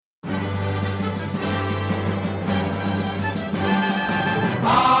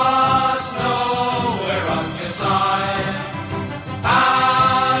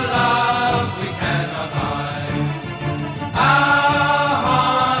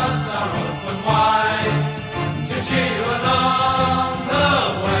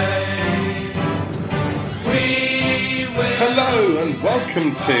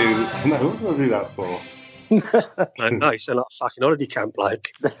welcome to... No, what did I do that for? No, you sound like a fucking holiday camp bloke.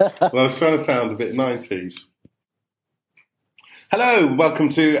 Well, I was trying to sound a bit 90s. Hello, welcome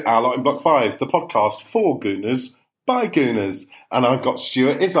to Our Lot in Block 5, the podcast for Gooners by Gooners. And I've got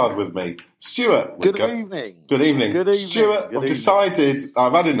Stuart Izzard with me. Stuart. Good evening. Good evening. Good evening. Stuart, I've decided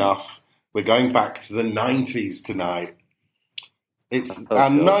I've had enough. We're going back to the 90s tonight. It's our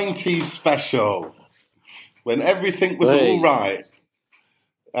 90s special. When everything was all right.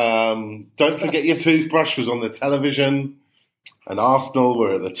 Don't forget your toothbrush was on the television, and Arsenal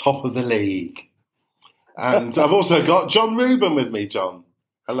were at the top of the league. And I've also got John Rubin with me. John,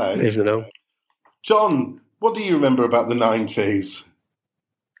 hello. Evening. John, what do you remember about the 90s?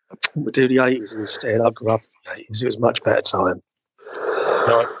 We'll do the 80s instead. I grew up in the 80s. It was a much better time.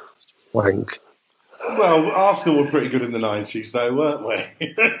 Wank. Well, Arsenal were pretty good in the 90s, though, weren't we?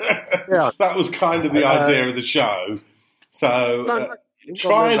 Yeah. That was kind of the idea of the show. So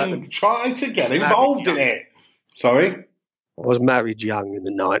try to get involved in it. Sorry? I was married young in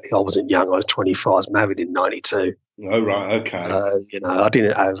the 90s. I wasn't young. I was 25. I was married in 92. Oh, right. Okay. I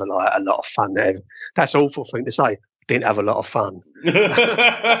didn't have a lot of fun there. That's an awful thing to say. Didn't have a lot of fun.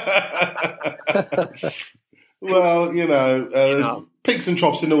 Well, peaks and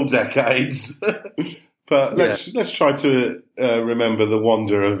troughs in all decades. But let's try to remember the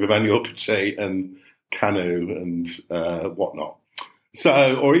wonder of Emmanuel Petit and Canu and whatnot.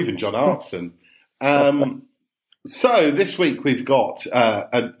 Or even John Artson. So this week we've got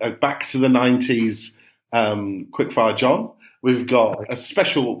a back to the 90s quickfire John. We've got a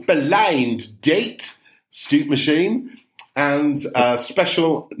special blind date, Stoop Machine, and a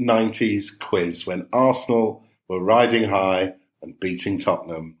special 90s quiz when Arsenal were riding high and beating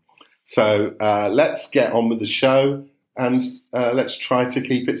Tottenham. So let's get on with the show and let's try to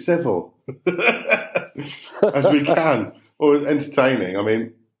keep it civil as we can, or entertaining. I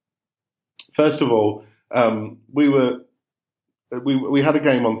mean, first of all, we had a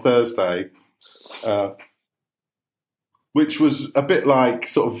game on Thursday, which was a bit like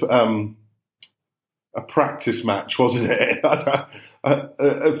sort of a practice match, wasn't it?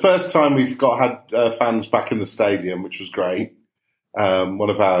 First time we've had fans back in the stadium, which was great. One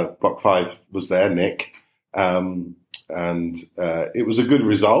of our Block 5 was there, Nick, and it was a good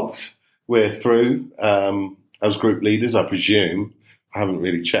result. We're through as group leaders, I presume. I haven't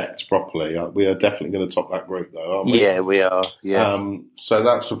really checked properly. We are definitely going to top that group, though, aren't we? Yeah, we are. Yeah. So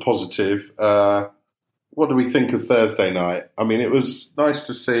that's a positive. What do we think of Thursday night? I mean, it was nice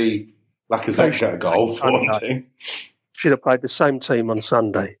to see Lacazette get a goal for one thing. Should have played the same team on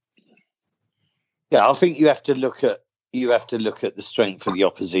Sunday. Yeah, I think you have to look at the strength of the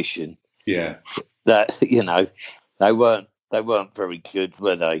opposition. Yeah. That they weren't very good,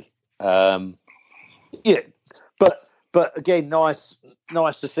 were they? Yeah, but again, nice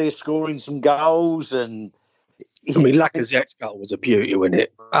to see us scoring some goals. And I mean, Lacazette's goal was a beauty, wasn't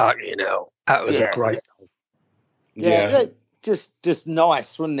it? That was a great goal. Yeah, just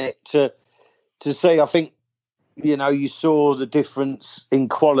nice, wasn't it? To see. I think you saw the difference in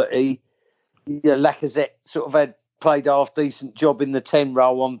quality. Yeah, Lacazette sort of played a half decent job in the 10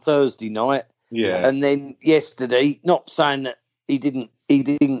 role on Thursday night. Yeah, and then yesterday, not saying that he didn't.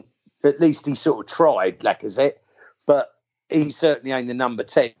 At least he sort of tried, Lacazette, but he certainly ain't the number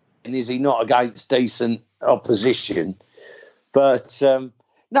 10, is he not, against decent opposition? But no,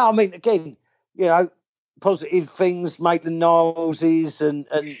 I mean, again, positive things, Maitland Niles and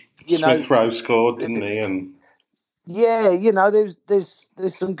Smith Rowe scored, didn't he? And yeah, there's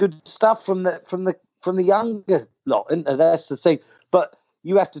some good stuff from the younger lot, isn't there? That's the thing. But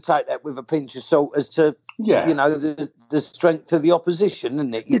you have to take that with a pinch of salt as to the strength of the opposition,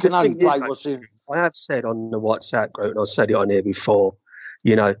 isn't it? You can only play what's in. I have said on the WhatsApp group, and I've said it on here before,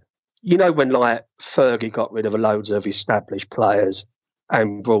 when like Fergie got rid of loads of established players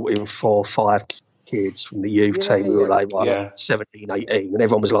and brought in 4 or 5 kids from the youth team who were like 17, 18, and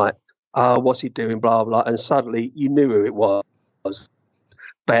everyone was like, what's he doing, blah, blah. And suddenly you knew who it was.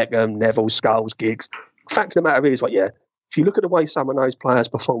 Beckham, Neville, Scholes, Giggs. Fact of the matter is, if you look at the way some of those players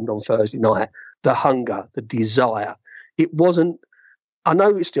performed on Thursday night, the hunger, the desire, it wasn't, I know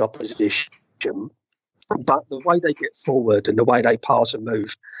it's the opposition, but the way they get forward and the way they pass and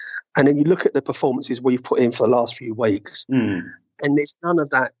move, and then you look at the performances we've put in for the last few weeks, and there's none of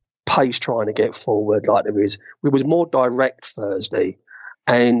that pace trying to get forward like there is. We was more direct Thursday,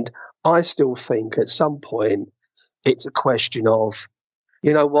 and I still think at some point it's a question of,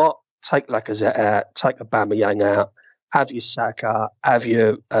 you know what, take Lacazette out, take Aubameyang out, have your Saka, have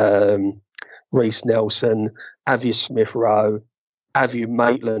your Reece Nelson, have your Smith Rowe, have your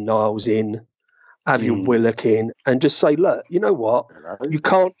Maitland Niles in, have your Willock in, and just say, look, you know what? Hello. You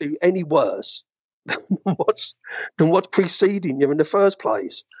can't do any worse than what's preceding you in the first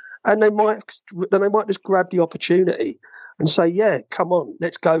place. And they might just grab the opportunity and say, yeah, come on,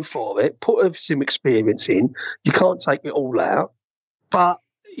 let's go for it. Put some experience in. You can't take it all out. But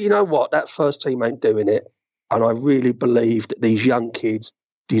you know what? That first team ain't doing it. And I really believe that these young kids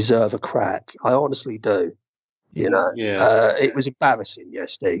deserve a crack. I honestly do. You know, it was embarrassing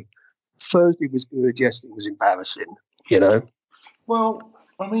yesterday. Thursday was good. Yesterday was embarrassing. You know. Well,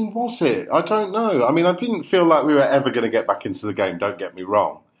 I mean, was it? I don't know. I mean, I didn't feel like we were ever going to get back into the game. Don't get me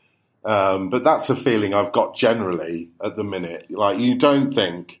wrong, but that's a feeling I've got generally at the minute. Like, you don't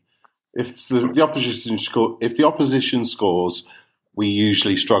think if the opposition scores, we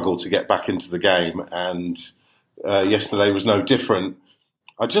usually struggle to get back into the game, and yesterday was no different.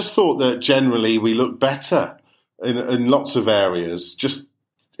 I just thought that generally we looked better in lots of areas. Just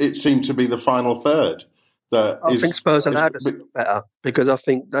it seemed to be the final third. I think Spurs allowed us to look better because I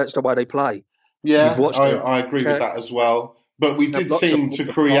think that's the way they play. Yeah, I agree with that as well. But we did seem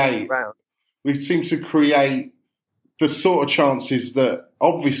to create. We seem to create the sort of chances that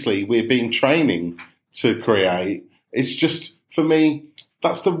obviously we've been training to create. It's just, for me,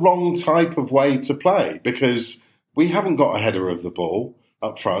 that's the wrong type of way to play because we haven't got a header of the ball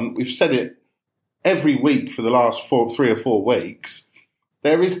up front. We've said it every week for the last 3 or 4 weeks.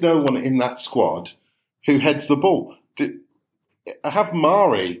 There is no one in that squad who heads the ball. Have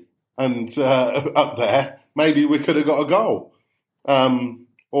Mari and up there, maybe we could have got a goal. I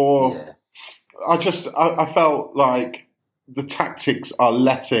felt like the tactics are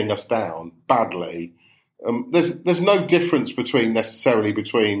letting us down badly. There's no difference necessarily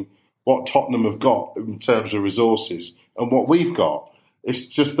between what Tottenham have got in terms of resources and what we've got. It's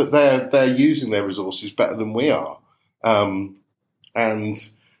just that they're using their resources better than we are. And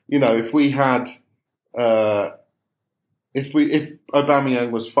you know, if we had, if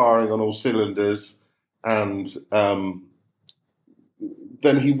Aubameyang was firing on all cylinders, and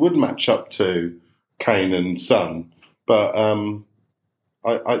then he would match up to Kane and Son. But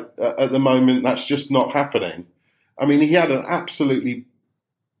I at the moment that's just not happening. I mean, he had an absolutely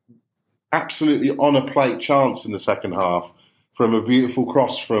on a plate chance in the second half from a beautiful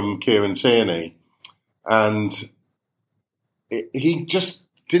cross from Kieran Tierney, and he just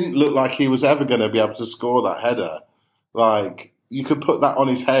didn't look like he was ever going to be able to score that header. Like, you could put that on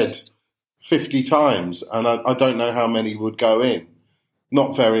his head 50 times, and I don't know how many would go in.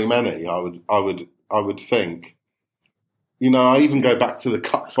 Not very many, I would think. You know, I even go back to the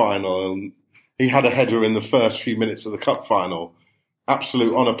cup final, and he had a header in the first few minutes of the cup final,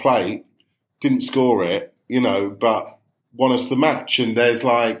 absolute on a plate, didn't score it, you know, but won us the match. And there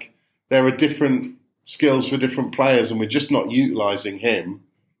are different skills for different players, and we're just not utilising him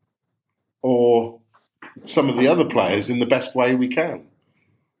or some of the other players in the best way we can.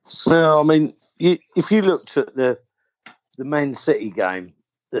 So, I mean, if you looked at the Man City game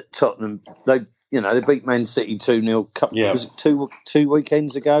that Tottenham, they beat Man City 2-0. Was it two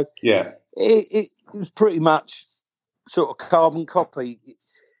weekends ago? Yeah, it was pretty much sort of carbon copy.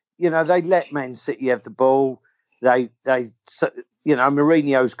 You know, they let Man City have the ball. They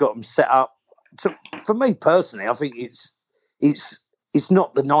Mourinho's got them set up. So for me personally, I think it's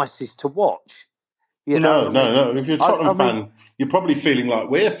not the nicest to watch. No. If you're a Tottenham fan, you're probably feeling like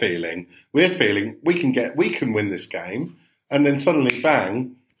we're feeling. We're feeling we can win this game, and then suddenly,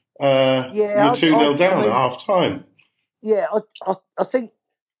 bang, you're 2-0 down at half time. Yeah, I think,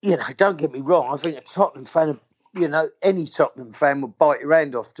 don't get me wrong. I think a Tottenham fan, any Tottenham fan would bite your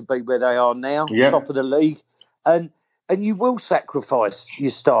hand off to be where they are now, top of the league, and you will sacrifice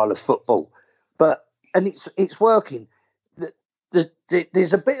your style of football, and it's working.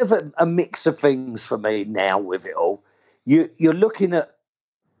 There's a bit of a mix of things for me now with it all. You're looking at,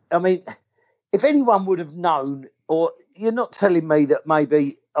 I mean, if anyone would have known, or you're not telling me that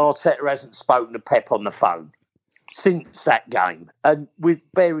maybe Arteta hasn't spoken to Pep on the phone since that game, and with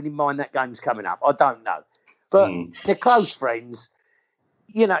bearing in mind that game's coming up, I don't know. But they're close friends.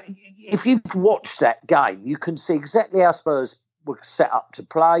 If you've watched that game, you can see exactly how Spurs were set up to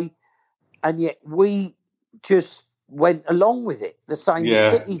play, and yet we just went along with it the same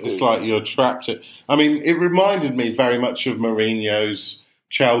as City did. It's like you're trapped. I mean, it reminded me very much of Mourinho's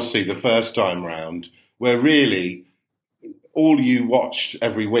Chelsea the first time round, where really all you watched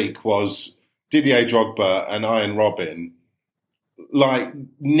every week was Didier Drogba and Ian Robin, like,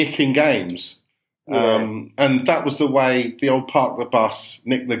 nicking games. And that was the way the old Park the Bus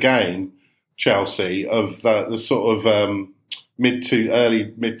nicked the game, Chelsea, of the sort of early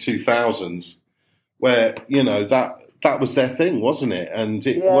mid-2000s, where, that was their thing, wasn't it? And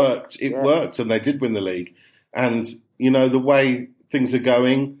it worked. It worked, and they did win the league. And, the way things are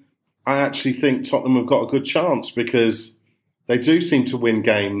going, I actually think Tottenham have got a good chance because they do seem to win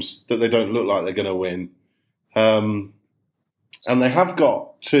games that they don't look like they're going to win. And they have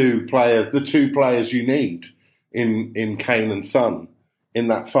got the two players you need in Kane and Son in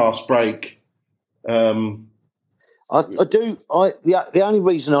that fast break. The only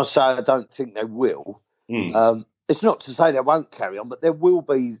reason I say I don't think they will, it's not to say they won't carry on, but there will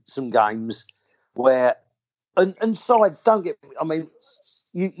be some games where, and side,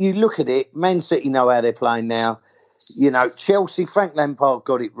 you look at it, Man City know how they're playing now. Chelsea, Frank Lampard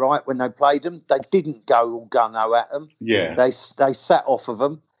got it right when they played them. They didn't go all gung-ho at them. Yeah. They sat off of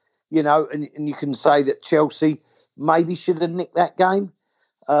them, and you can say that Chelsea maybe should have nicked that game.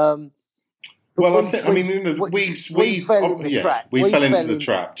 We fell into the trap. We fell into the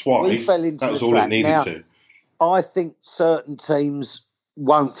trap twice. That was all it needed to. I think certain teams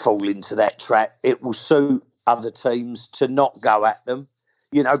won't fall into that trap. It will suit other teams to not go at them,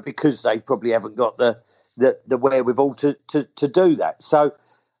 because they probably haven't got the wherewithal to do that. So,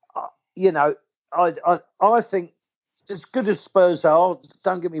 I think as good as Spurs are,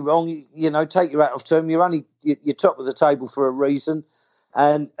 don't get me wrong, take your hat off to them. You're top of the table for a reason.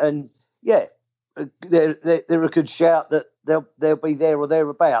 And they're a good shout that they'll be there or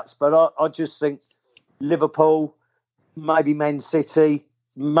thereabouts. But I just think Liverpool, maybe Man City,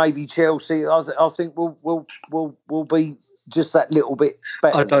 maybe Chelsea. I think will be just that little bit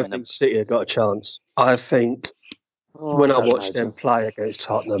better. I don't think City have got a chance. I think when I watched them play against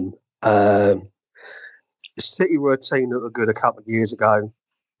Tottenham, City were a team that were good a couple of years ago.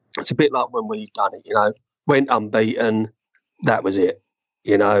 It's a bit like when we've done it, went unbeaten, that was it.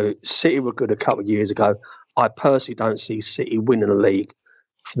 City were good a couple of years ago. I personally don't see City winning a league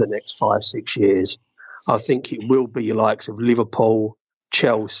for the next 5-6 years. I think it will be the likes of Liverpool,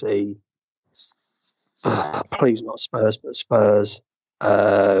 Chelsea, please not Spurs, but Spurs,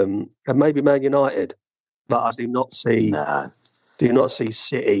 and maybe Man United. But I do not see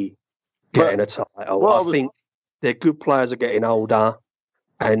City getting a title. I think their good players are getting older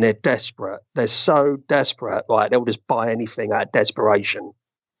and they're desperate. They're so desperate, like they'll just buy anything out of desperation.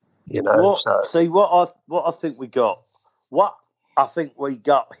 What I think we got. What I think we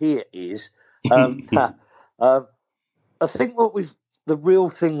got here is, I think the real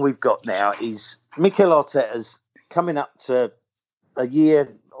thing we've got now is Mikel Arteta's coming up to a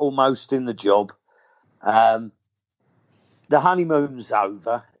year almost in the job. The honeymoon's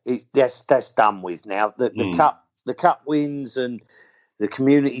over. That's done with now. The cup wins and the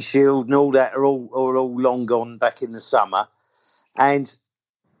Community Shield and all that are all long gone back in the summer. And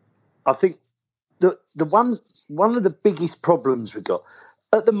I think one of the biggest problems we've got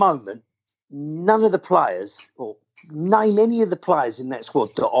at the moment, none of the players, or name any of the players in that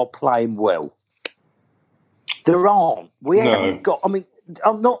squad that are playing well. There aren't. We haven't got. I mean,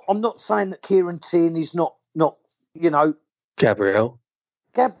 I'm not saying that Kieran Tierney is not. Gabriel.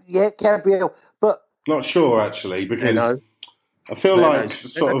 Gabriel, but not sure actually because I feel I'm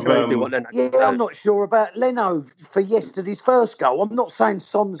not sure about Leno for yesterday's first goal. I'm not saying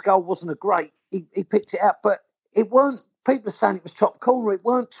Son's goal wasn't a great. He picked it up, but it weren't. People are saying it was top corner. It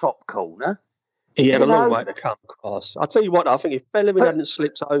weren't top corner. He had a long way to come across. I'll tell you what. I think if Bellerin hadn't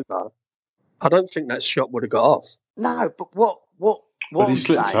slipped over, I don't think that shot would have got off. No, but what he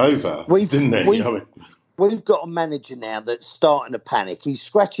slipped over, didn't he? We've got a manager now that's starting to panic. He's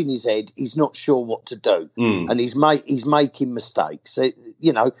scratching his head. He's not sure what to do, and he's making mistakes. I'm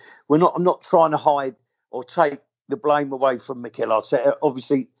not trying to hide or take the blame away from Mikel Arteta.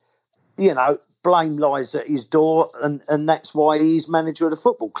 Obviously, blame lies at his door, and that's why he's manager of the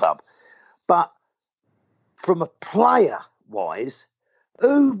football club. But from a player-wise,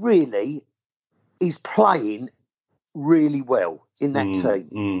 who really is playing really well in that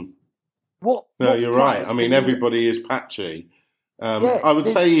team? You're right. I mean, everybody is patchy. I would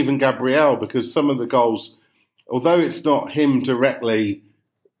say even Gabriel, because some of the goals, although it's not him directly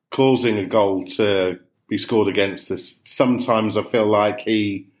causing a goal to be scored against us, sometimes I feel like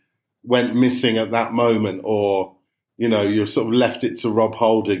he went missing at that moment, or, you sort of left it to Rob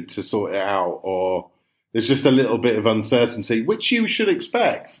Holding to sort it out, or there's just a little bit of uncertainty, which you should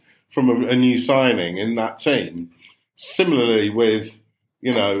expect from a new signing in that team. Similarly with,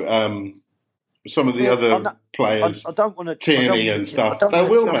 some of the other players, Tierney and stuff, they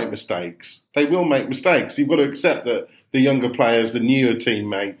will make mistakes. They will make mistakes. You've got to accept that the younger players, the newer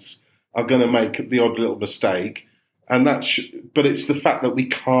teammates, are going to make the odd little mistake. And but it's the fact that we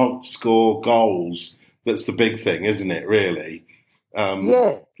can't score goals that's the big thing, isn't it, really?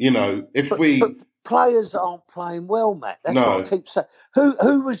 If we players aren't playing well, Matt. That's what I keep saying.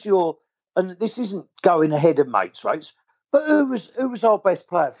 Who was your? And this isn't going ahead of mates' rates, but who was our best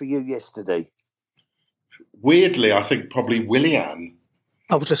player for you yesterday? Weirdly, I think probably Willian.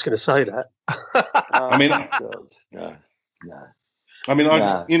 I was just going to say that. I mean, God, no. I mean,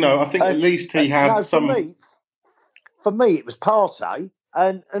 I think at least he had some. For me, it was Partey,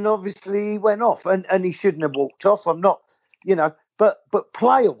 and obviously he went off, and he shouldn't have walked off. I'm not, but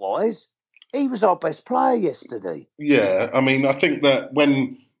player wise, he was our best player yesterday. Yeah, I mean, I think that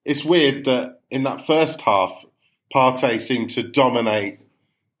when it's weird that in that first half, Partey seemed to dominate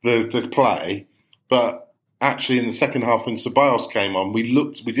the play, but actually in the second half when Ceballos came on, we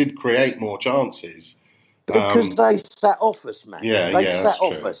did create more chances. Because they sat off us, man. They sat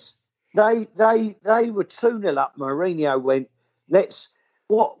off us. They were 2-0 up. Mourinho went,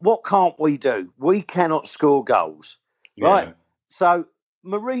 what can't we do? We cannot score goals. Right? Yeah. So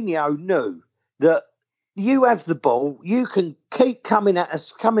Mourinho knew that you have the ball, you can keep coming at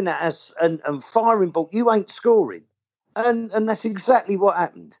us and firing ball. You ain't scoring. And that's exactly what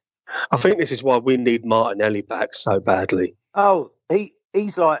happened. I think this is why we need Martinelli back so badly. Oh,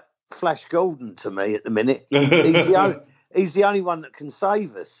 he's like Flash Gordon to me at the minute. He's the only one that can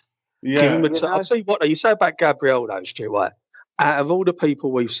save us. Yeah, I'll tell you what. You say about Gabriel, though, Stuart. Out of all the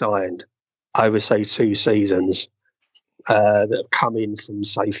people we've signed over, say, 2 seasons that have come in from,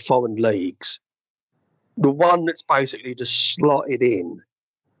 say, foreign leagues, the one that's basically just slotted in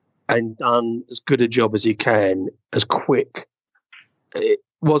and done as good a job as he can, as quick, it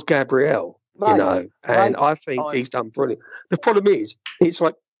was Gabriel. And I think he's done brilliant. The problem is, it's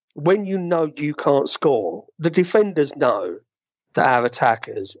like when you know you can't score, the defenders know that our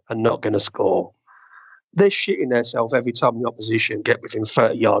attackers are not going to score. They're shitting themselves every time the opposition get within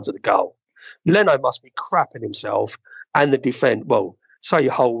 30 yards of the goal. Leno must be crapping himself, and the defence, say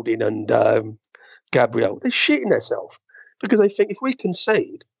Holding and Gabriel, they're shitting themselves because they think if we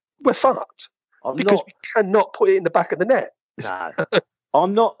concede, we're fucked we cannot put it in the back of the net. No,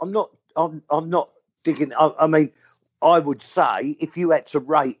 I'm not digging. I mean, I would say if you had to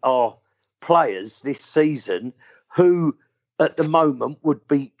rate our players this season, who at the moment would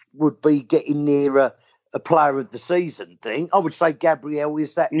be getting near a player of the season thing, I would say Gabriel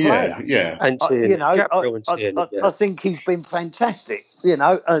is that player. Yeah. And I think he's been fantastic.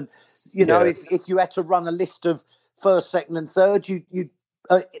 And if you had to run a list of first, second, and third, you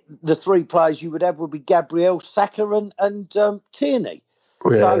the 3 players you would have would be Gabriel, Saka, and Tierney.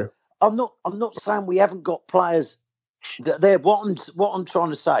 Yeah. So I'm not saying we haven't got players. There, what I'm trying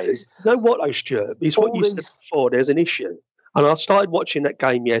to say is, you know what, though, Stuart? It's what you said before. There's an issue, and I started watching that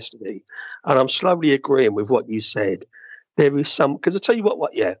game yesterday, and I'm slowly agreeing with what you said. There is some because I tell you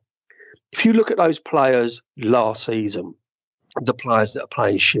what, if you look at those players last season, the players that are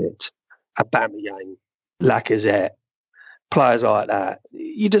playing shit, Aubameyang, Lacazette, players like that,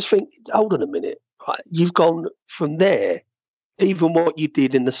 you just think, hold on a minute, you've gone from there. Even what you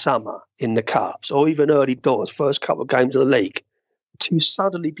did in the summer in the Cups or even early doors, first couple of games of the league, to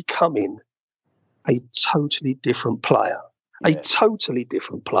suddenly becoming a totally different player. Yeah. A totally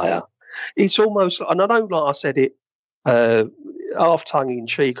different player. It's almost, and I know, like I said it half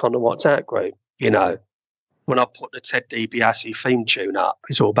tongue-in-cheek on the WhatsApp group, when I put the Ted DiBiase theme tune up,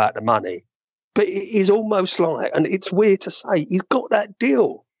 it's all about the money. But it is almost like, and it's weird to say, he's got that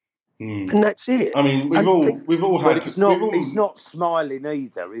deal. And that's it. I mean, we've all had. He's not smiling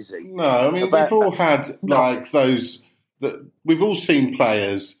either, is he? No, I mean we've all had those that we've all seen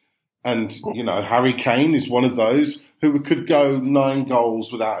players, and Harry Kane is one of those who could go 9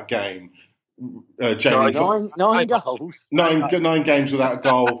 goals without a game. Nine goals. 9 games without a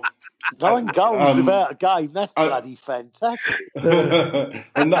goal. 9 goals without a game. That's bloody fantastic.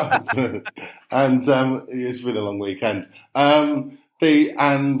 and it's been a long weekend.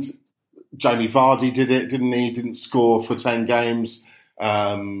 Jamie Vardy did it, didn't he? Didn't score for 10 games.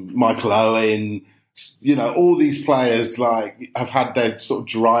 Michael Owen, all these players have had their sort of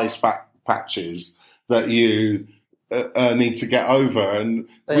dry patches that you need to get over. And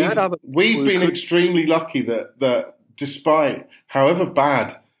we've been extremely lucky that despite however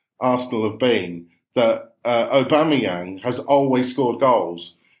bad Arsenal have been, that Aubameyang has always scored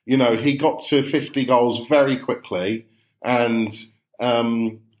goals. He got to 50 goals very quickly, and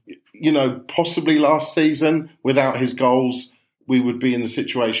possibly last season, without his goals, we would be in the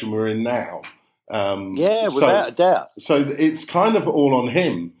situation we're in now. Without a doubt. So it's kind of all on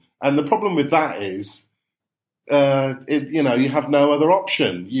him. And the problem with that is, you have no other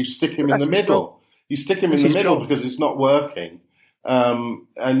option. You stick him in the middle. You stick him in the middle because it's not working.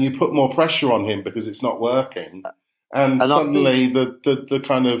 And you put more pressure on him because it's not working. And suddenly the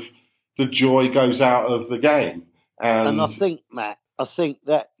the joy goes out of the game. And I think, Matt,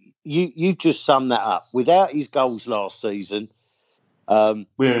 that you just summed that up. Without his goals last season, we're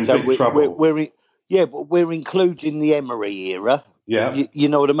in big trouble. But we're including the Emery era. Yeah, you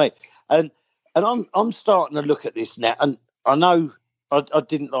know what I mean. And I'm starting to look at this now, and I know I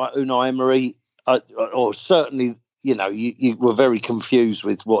didn't like Unai Emery, or certainly, you were very confused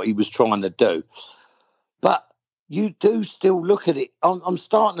with what he was trying to do. But you do still look at it. I'm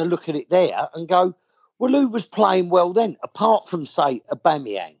starting to look at it there and go, well, who was playing well then, apart from, say,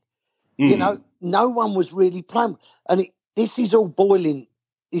 Aubameyang? No one was really playing. And this is all boiling.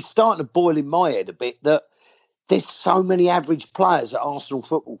 It's starting to boil in my head a bit that there's so many average players at Arsenal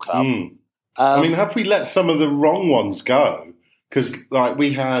Football Club. I mean, have we let some of the wrong ones go? Because, like,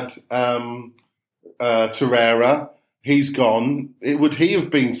 we had Torreira. He's gone. Would he have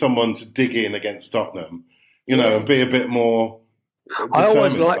been someone to dig in against Tottenham, and be a bit more determined? I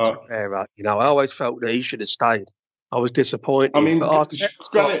always liked Torreira. I always felt that he should have stayed. I was disappointed. I mean,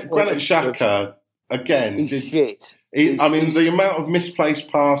 Granit Xhaka, again, he's shit. The amount of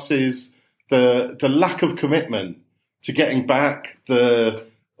misplaced passes, the lack of commitment to getting back,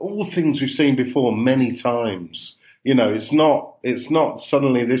 all things we've seen before many times. It's not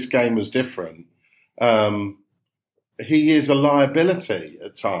suddenly this game was different. He is a liability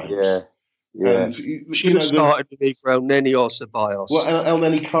at times. Yeah. And, should have started with either El Neni or Ceballos. Well, El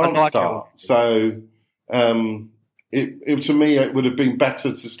Neni can't start. So, to me, it would have been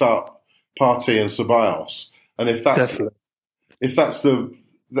better to start Partey and Ceballos. And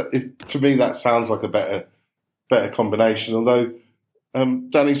to me, that sounds like a better combination. Although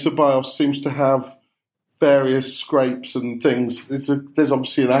Dani Ceballos seems to have various scrapes and things. There's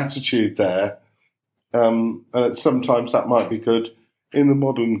obviously an attitude there, and sometimes that might be good. In the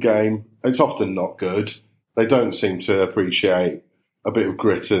modern game, it's often not good. They don't seem to appreciate a bit of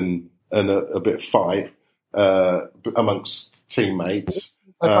grit and a bit of fight amongst teammates.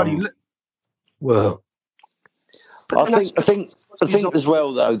 Well, I think as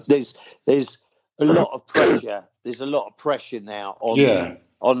well though. There's a lot of pressure. There's a lot of pressure now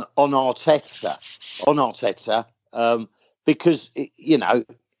on Arteta. Because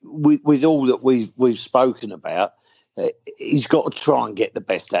with all that we've spoken about, he's got to try and get the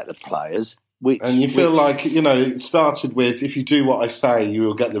best out of the players. And you feel like it started with, if you do what I say, you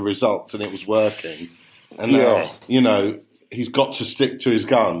will get the results, and it was working. And now he's got to stick to his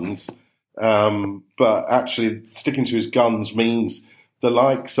guns. But actually, sticking to his guns means the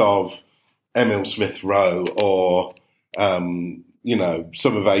likes of Emil Smith-Rowe or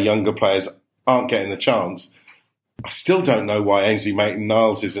some of our younger players aren't getting the chance. I still don't know why Ainsley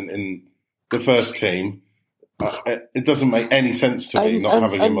Maitland-Niles isn't in the first team. It doesn't make any sense to me not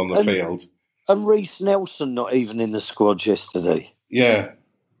having him on the field. And Reece Nelson not even in the squad yesterday. Yeah.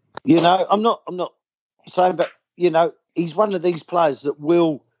 I'm not saying, but he's one of these players that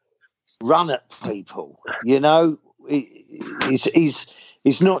will run at people.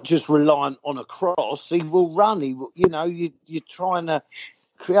 He's not just reliant on a cross. He will run. You're trying to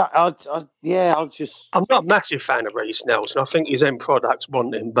create. I'm not a massive fan of Reece Nelson. I think his end products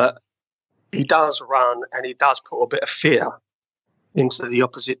want him, but he does run and he does put a bit of fear into the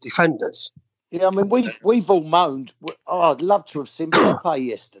opposite defenders. Yeah, I mean, we've all moaned. I'd love to have seen him play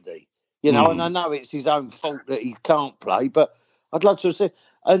yesterday. And I know it's his own fault that he can't play, but I'd love to have seen.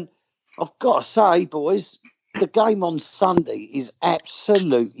 And I've got to say, boys, the game on Sunday is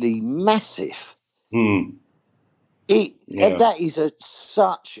absolutely massive. That is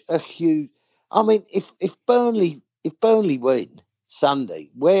such a huge. I mean, if Burnley win Sunday,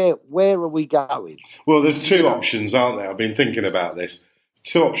 where are we going? Well, there's two options, aren't there? I've been thinking about this.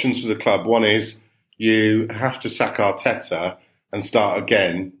 Two options for the club. One is you have to sack Arteta and start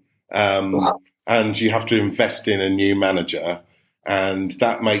again, and you have to invest in a new manager, and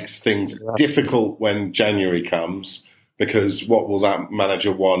that makes things difficult when January comes, because what will that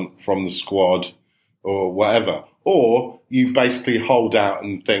manager want from the squad or whatever? Or you basically hold out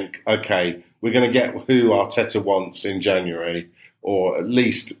and think, okay, we're going to get who Arteta wants in January, or at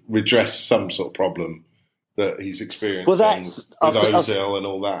least redress some sort of problem that he's experiencing with Ozil and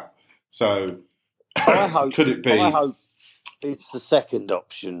all that. So, could it be? I hope it's the second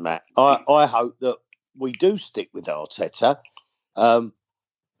option, Matt. I hope that we do stick with Arteta.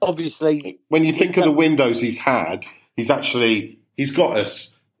 Obviously, when you think of the windows he's had, he's got us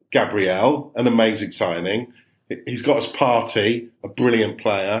Gabriel, an amazing signing. He's got us Partey, a brilliant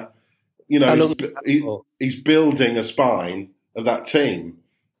player. He's building a spine of that team.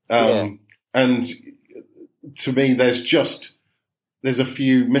 And to me, there's a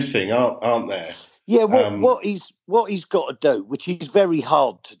few missing, aren't there? Yeah, what he's got to do, which is very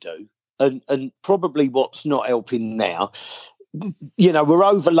hard to do, and probably what's not helping now, we're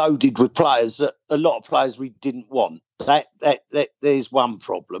overloaded with players, that a lot of players we didn't want. That there's one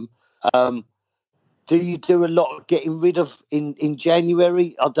problem. Do you do a lot of getting rid of in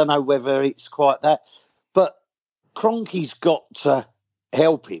January? I don't know whether it's quite that, but Kroenke's got to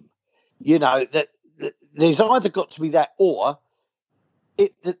help him. That there's either got to be that, or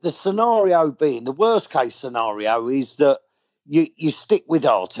the scenario being, the worst case scenario is that you stick with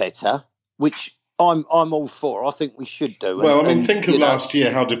Arteta, which I'm all for. I think we should do. Well, think of last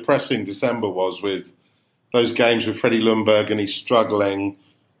year, how depressing December was with those games with Freddie Ljungberg, and he's struggling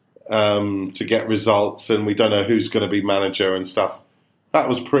to get results, and we don't know who's going to be manager and stuff. That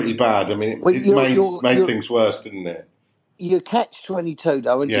was pretty bad. I mean, it made things worse, didn't it? You catch-22,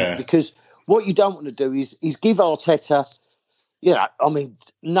 though, and because what you don't want to do is give Arteta, knowing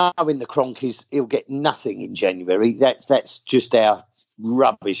the Kroenkes, he'll get nothing in January. That's just how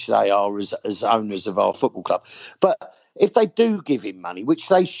rubbish they are as owners of our football club. But if they do give him money, which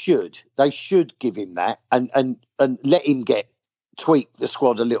they should give him that and let him tweak the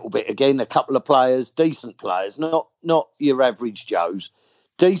squad a little bit again. A couple of players, decent players, not your average Joes,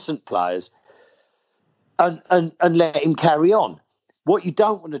 decent players, and let him carry on. What you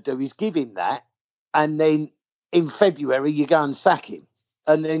don't want to do is give him that, and then in February you go and sack him,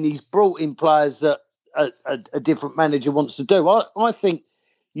 and then he's brought in players that a different manager wants to do. I think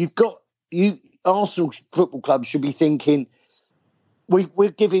Arsenal Football Club should be thinking we'll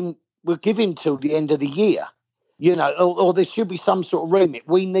give him till the end of the year. Or there should be some sort of remit.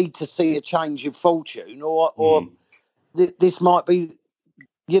 We need to see a change of fortune, or this might be,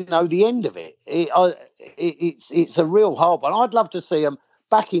 the end of it. It's a real hard one. I'd love to see him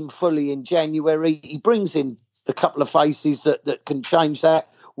back in fully in January. He brings in a couple of faces that can change that.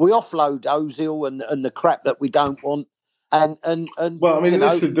 We offload Ozil and the crap that we don't want. And well, the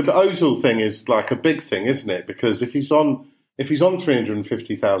Ozil thing is like a big thing, isn't it? Because if he's on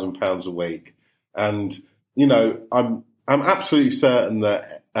 £350,000 a week, and I'm absolutely certain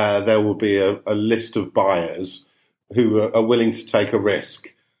that there will be a list of buyers who are willing to take a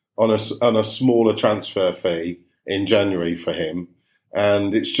risk on a smaller transfer fee in January for him,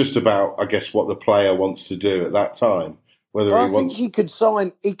 and it's just about, I guess, what the player wants to do at that time. I think he could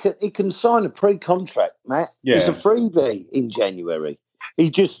sign. He can sign a pre-contract, Matt. Yeah. It's a freebie in January. He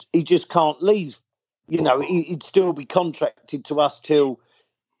just can't leave. He'd still be contracted to us till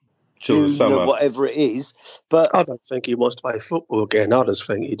June, the summer, or whatever it is. But I don't think he wants to play football again. I just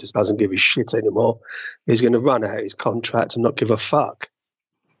think he just doesn't give a shit anymore. He's going to run out his contract and not give a fuck.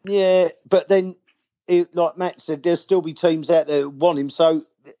 Yeah, but then, like Matt said, there'll still be teams out there who want him. So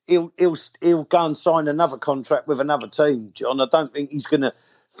he'll go and sign another contract with another team, John. I don't think he's going to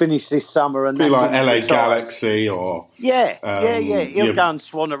finish this summer and be like LA Galaxy or yeah. He'll go and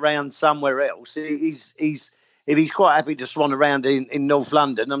swan around somewhere else. If he's quite happy to swan around in North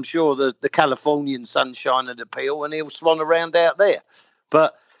London, I'm sure the Californian sunshine would appeal, and he'll swan around out there.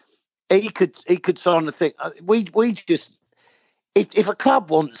 But he could sign a thing. We just, if a club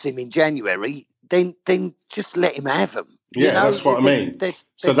wants him in January, then just let him have him. Yeah, that's what I mean.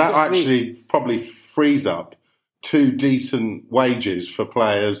 So that actually probably frees up 2 decent wages for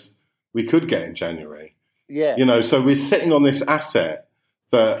players we could get in January. Yeah. So we're sitting on this asset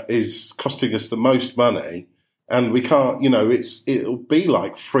that is costing us the most money, and we can't, it'll be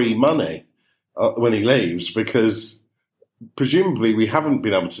like free money when he leaves, because presumably we haven't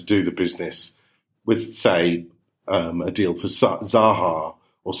been able to do the business with, say, a deal for Zaha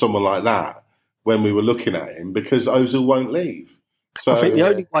or someone like that when we were looking at him, because Ozil won't leave. So I think the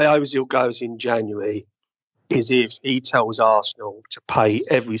only way Ozil goes in January is if he tells Arsenal to pay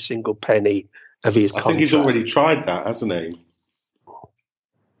every single penny of his contract. I think he's already tried that, hasn't he?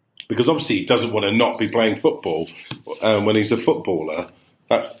 Because obviously he doesn't want to not be playing football when he's a footballer.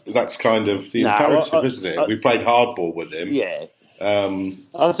 That's kind of the imperative, isn't it? We played hardball with him. Yeah.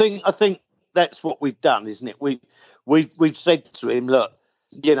 I think that's what we've done, isn't it? We've said to him, look,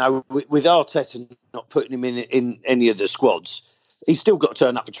 with Arteta not putting him in any of the squads, he's still got to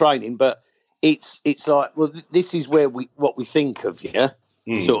turn up for training, but it's like, well, this is what we think of you,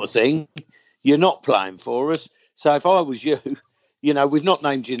 sort of thing. You're not playing for us. So if I was you, we've not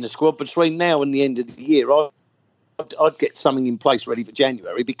named you in the squad. Between now and the end of the year, I'd get something in place ready for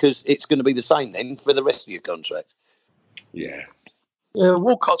January, because it's going to be the same then for the rest of your contract. Yeah. Yeah,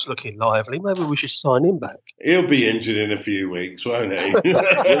 Walcott's looking lively. Maybe we should sign him back. He'll be injured in a few weeks, won't he?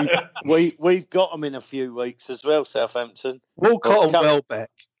 We've got him in a few weeks as well, Southampton. Walcott and Welbeck.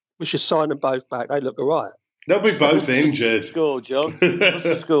 We should sign them both back. They look all right. They'll be both injured. Score, John. What's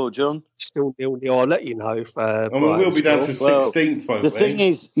the score, John? Still 0-0. I'll let you know if. We'll be down to 16th, won't we? The thing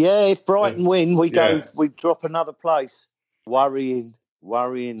is, if Brighton win, we drop another place.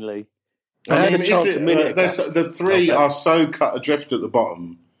 Worryingly. The three are so cut adrift at the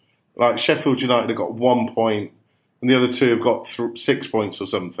bottom. Like Sheffield United have got 1 point, and the other two have got 6 points or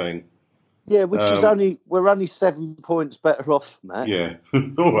something. Yeah, which is we're only 7 points better off, Matt. Yeah,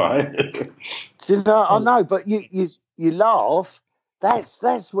 all right. Do you know? I know, but you laugh.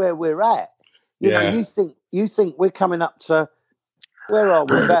 That's where we're at. You know, you think we're coming up to where are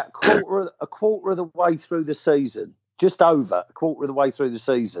we? About a quarter of the way through the season, just over a quarter of the way through the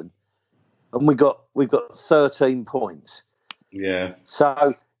season, and we've got 13 points. Yeah.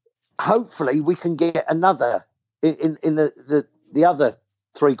 So hopefully we can get another in the other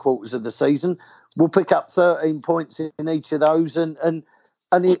 3 quarters of the season. We'll pick up 13 points in each of those, and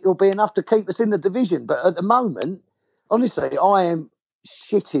it'll be enough to keep us in the division. But at the moment, honestly, I am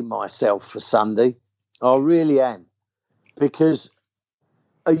shitting myself for Sunday. I really am. Because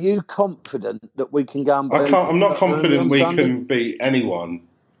are you confident that we can go and beat? I'm not confident we can beat anyone,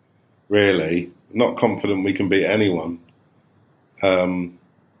 really. Not confident we can beat anyone. How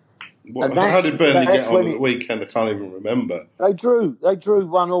did Burnley get on at the weekend? I can't even remember. They drew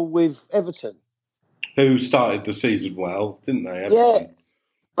 1-1 with Everton. Who started the season well, didn't they? Everton? Yeah.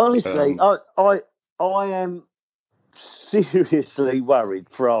 Honestly, I am seriously worried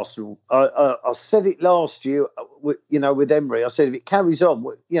for Arsenal. I said it last year, with Emery. I said if it carries on,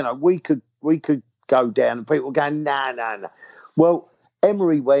 we could go down, and people were going, nah. Well,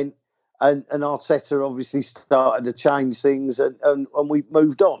 Emery went, and Arteta obviously started to change things, and we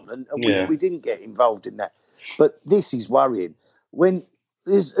moved on, and we didn't get involved in that. But this is worrying. When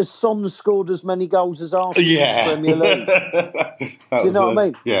has Son scored as many goals as Arsenal in the Premier League? Do you know what I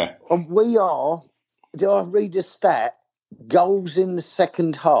mean? Yeah. And we are. Did I read a stat? Goals in the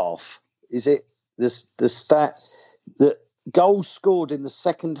second half. Is it the stat that goals scored in the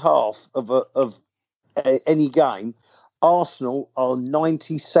second half of any game? Arsenal are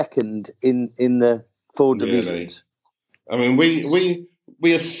 92nd in the 4 divisions. I mean,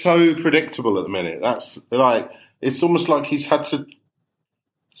 we are so predictable at the minute. That's like, it's almost like he's had to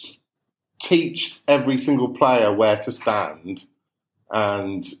teach every single player where to stand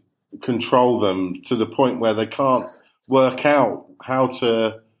and control them to the point where they can't work out how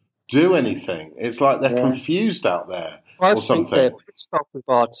to do anything. It's like they're confused out there or something. I think they're pissed off with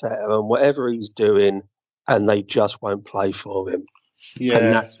Arteta and whatever he's doing, and they just won't play for him. Yeah,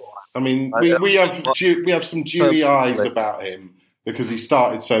 and that's why. I mean, we have some dewy eyes about him because he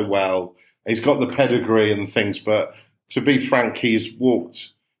started so well. He's got the pedigree and things, but to be frank, he's walked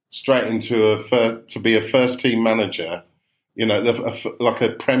straight into to be a first team manager. Like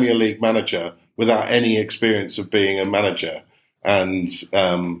a Premier League manager without any experience of being a manager. And,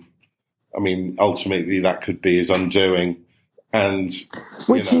 I mean, ultimately that could be his undoing. And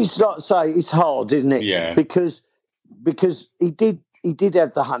which is like to say, it's hard, isn't it? Yeah. Because he did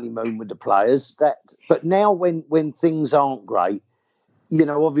have the honeymoon with the players. But now when things aren't great,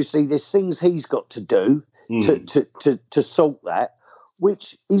 obviously there's things he's got to do to sort that,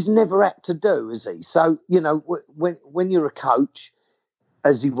 which he's never had to do, has he? So, when you're a coach,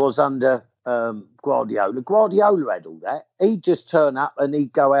 as he was under Guardiola had all that. He'd just turn up and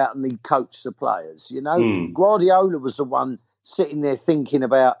he'd go out and he'd coach the players, Guardiola was the one sitting there thinking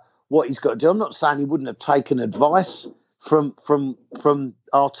about what he's got to do. I'm not saying he wouldn't have taken advice from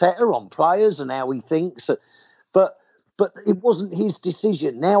Arteta on players and how he thinks, but it wasn't his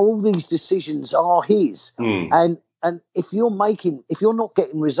decision. Now all these decisions are his. And if you're not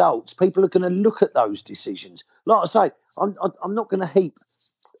getting results, people are going to look at those decisions. Like I say, I'm not going to heap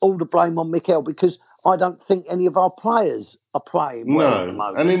all the blame on Mikel because I don't think any of our players are playing well at the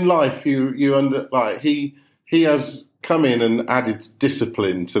moment. And in life, he has come in and added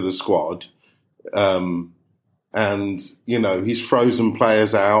discipline to the squad, and he's frozen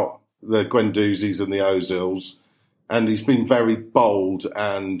players out, the Guendouzis and the Ozils, and he's been very bold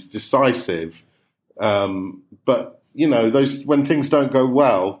and decisive. But when things don't go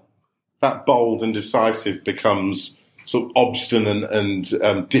well, that bold and decisive becomes sort of obstinate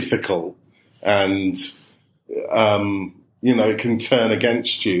and difficult, and it can turn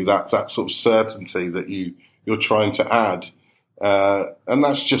against you. That sort of certainty that you're trying to add, and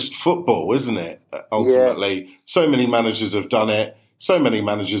that's just football, isn't it? Ultimately, so many managers have done it. So many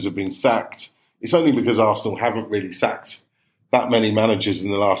managers have been sacked. It's only because Arsenal haven't really sacked that many managers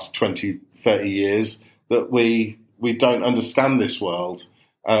in the last 20, 30 years that we don't understand this world.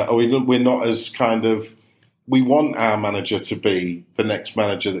 Or we're not as kind of... We want our manager to be the next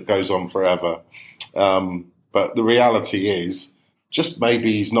manager that goes on forever. But the reality is, just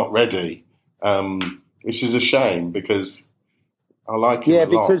maybe he's not ready, which is a shame because I like him a lot. Yeah,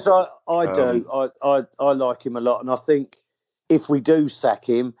 because I do. I like him a lot, and I think if we do sack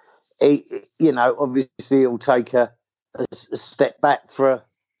him, obviously he'll take a step back for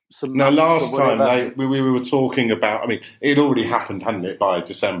some. Now, last time we were talking about, I mean, it had already happened, hadn't it, by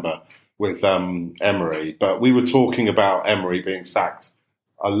December with Emery, but we were talking about Emery being sacked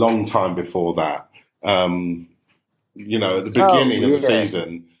a long time before that. At the beginning of the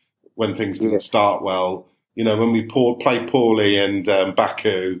season, when things didn't start well, when we played poorly and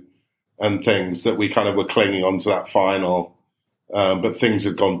Baku and things, that we kind of were clinging on to that final, but things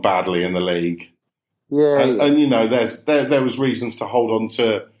had gone badly in the league. And there was reasons to hold on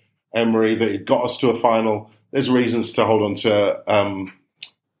to Emery, that it got us to a final. There's reasons to hold on to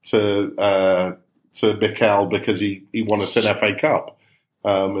Mikel because he won us an FA Cup,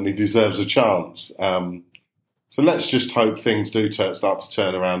 and he deserves a chance. So let's just hope things do start to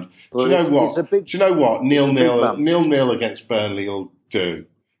turn around. Do you know what? 0-0 against Burnley will do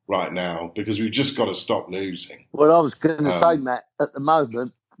right now, because we've just got to stop losing. Well, I was going to say, Matt, at the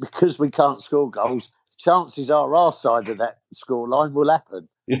moment, because we can't score goals, chances are our side of that scoreline will happen.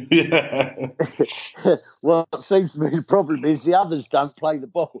 Yeah. What seems to be the problem is the others don't play the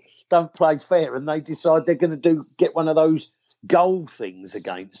ball, don't play fair, and they decide they're going to get one of those goal things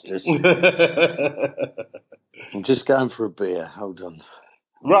against us. I'm just going for a beer. Hold on.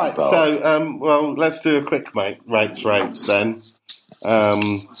 Right, so, let's do a quick rates then.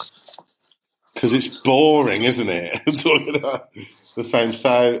 Because it's boring, isn't it? Talking about the same.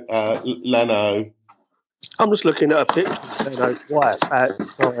 So, Leno. I'm just looking at a picture of Leno's wife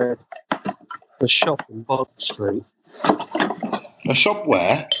outside the shop in Bond Street. A shop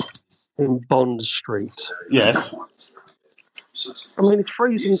where? In Bond Street. Yes. I mean, it's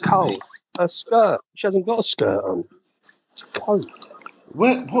freezing cold. Her skirt. She hasn't got a skirt on. It's a coat.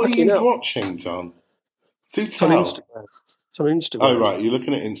 What are you watching, John? It's on Instagram. Oh, right. You're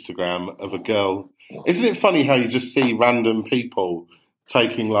looking at Instagram of a girl. Isn't it funny how you just see random people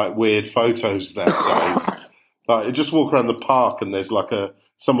taking like weird photos nowadays? Like, you just walk around the park and there's like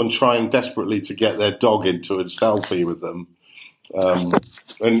someone trying desperately to get their dog into a selfie with them.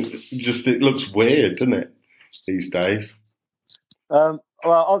 And just, it looks weird, doesn't it, these days? Well,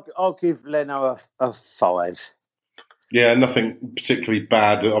 I'll give Leno a 5. Yeah, nothing particularly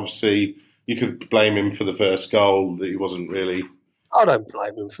bad. Obviously, you could blame him for the first goal, that he wasn't really... I don't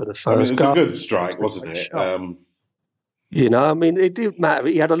blame him for the first goal. It was a good strike, wasn't it? It didn't matter.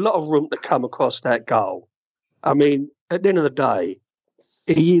 He had a lot of room to come across that goal. I mean, at the end of the day,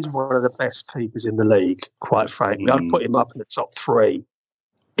 he is one of the best keepers in the league, quite frankly. I'd put him up in the top 3.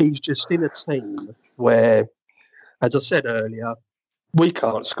 He's just in a team where, as I said earlier, we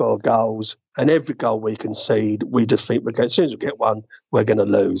can't score goals, and every goal we concede, we just think as soon as we get one, we're going to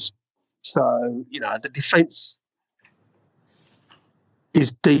lose. So, the defence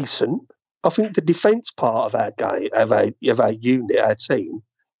is decent. I think the defence part of our game, of our unit, our team,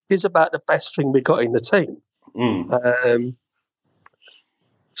 is about the best thing we got in the team.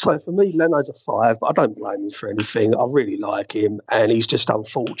 So for me, Leno's a 5, but I don't blame him for anything. I really like him, and he's just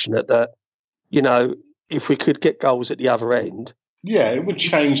unfortunate that, if we could get goals at the other end. Yeah, it would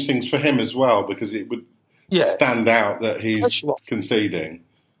change things for him as well, because it would stand out that he's conceding.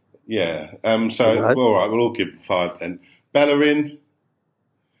 Yeah. All right, we'll all give him 5 then. Bellerin.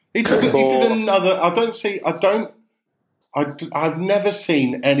 He did another. I've never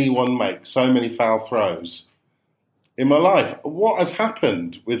seen anyone make so many foul throws in my life. What has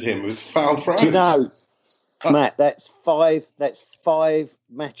happened with him with foul throws? Do you know, Matt, that's 5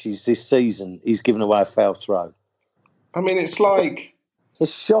 matches this season he's given away a foul throw. I mean, it's like...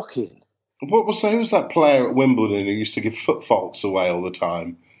 It's shocking. Who was that player at Wimbledon who used to give foot faults away all the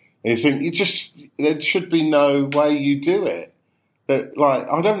time? And you think, there should be no way you do it.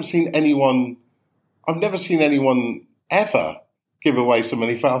 I've never seen anyone ever give away so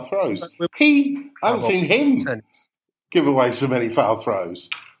many foul throws. I haven't seen him give away so many foul throws.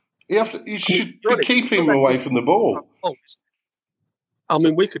 You should be keeping him away from the ball. I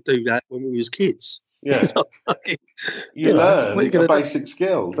mean, we could do that when we was kids. Yeah. You learn a basic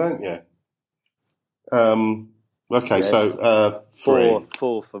skill, don't you? Okay, yes. So 3.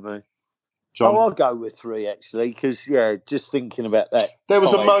 4 for me. John? I'll go with 3, actually, because, just thinking about that. There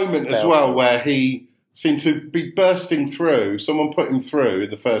was a moment as well where he seemed to be bursting through. Someone put him through in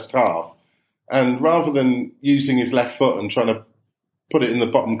the first half, and rather than using his left foot and trying to put it in the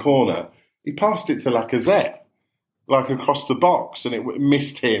bottom corner, he passed it to Lacazette, like across the box, and it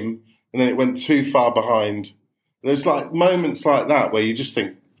missed him, and then it went too far behind. There's like moments like that where you just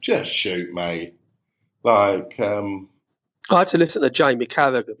think, just shoot, mate. Like, I had to listen to Jamie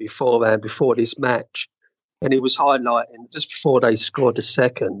Carragher before this match, and he was highlighting just before they scored the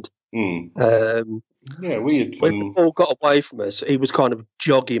second. yeah, we had When the ball got away from us, he was kind of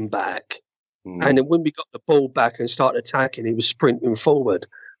jogging back. And then when we got the ball back and started attacking, he was sprinting forward.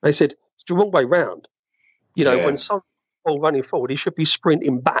 They said, it's the wrong way round. You know, when someone's ball running forward, he should be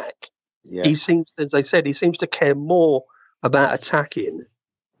sprinting back. Yeah. He seems, as they said, he seems to care more about attacking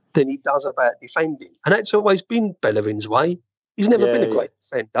than he does about defending. And that's always been Bellerin's way. He's never been a great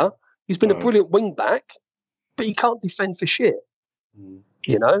defender. He's been a brilliant wing back, but he can't defend for shit.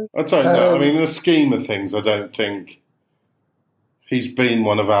 You know? I don't know. I mean, in the scheme of things, I don't think he's been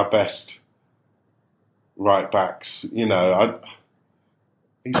one of our best right backs. You know,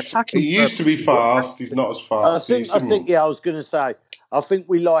 he used to be fast. He's not as fast. I think. I was going to say. I think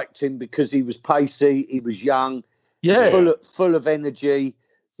we liked him because he was pacey. He was young. Full of energy.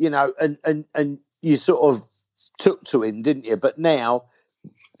 You know, and you sort of took to him, didn't you? But now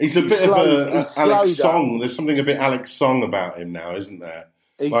he's a bit of a Alex Song. There's something a bit Alex Song about him now, isn't there?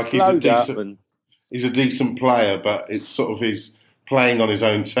 He's a decent player, but it's sort of he's playing on his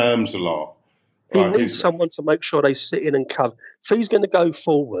own terms a lot. He needs someone to make sure they sit in and cover. If he's going to go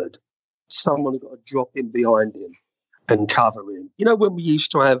forward, someone's got to drop in behind him and cover him. You know, when we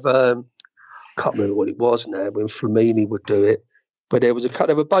used to have, I can't remember what it was now, when Flamini would do it, but there was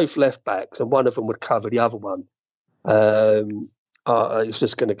they were both left backs and one of them would cover the other one. I was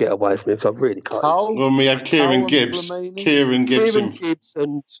just going to get away from it, so I really can't. When we had Kieran Gibbs and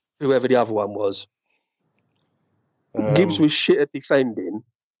whoever the other one was. Gibbs was shit at defending.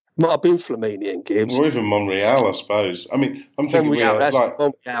 Might have been Flamini and Gibbs. Or even Monreal, I suppose. I mean, I'm thinking these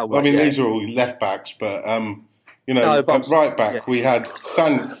are all left backs, but you know, at right back we had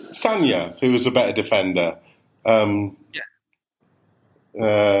Sanya, who was a better defender. Who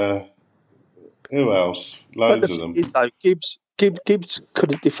else? Loads of them. Gibbs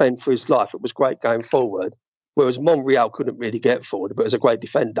couldn't defend for his life. It was great going forward, whereas Monreal couldn't really get forward, but was a great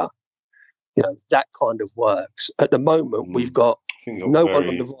defender. You know, that kind of works. At the moment, we've got no one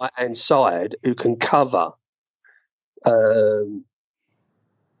on the right-hand side who can cover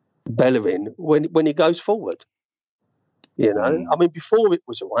Bellerin when he goes forward. You know, I mean, before it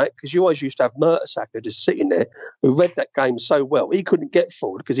was all right, because you always used to have Mertesacker just sitting there who read that game so well. He couldn't get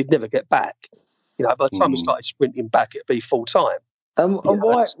forward because he'd never get back. You know, by the time he started sprinting back, it'd be full time. And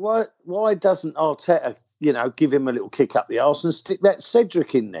why doesn't Arteta, you know, give him a little kick up the arse and stick that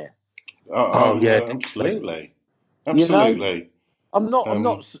Cedric in there? Absolutely. You know, I'm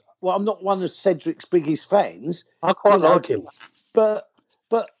not one of Cedric's biggest fans. I quite like him, but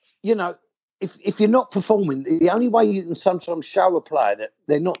you know, if you're not performing, the only way you can sometimes show a player that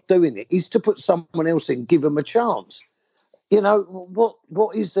they're not doing it is to put someone else in, give them a chance. You know,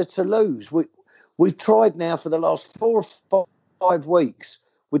 what is there to lose? We've tried now for the last 4 or 5 weeks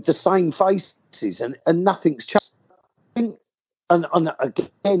with the same faces, and nothing's changed. And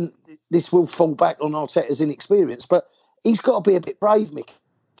again, this will fall back on Arteta's inexperience, but he's got to be a bit brave,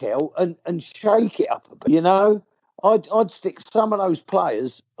 Mikel, and shake it up a bit. You know, I'd stick some of those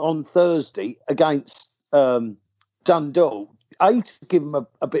players on Thursday against Dundalk, to give them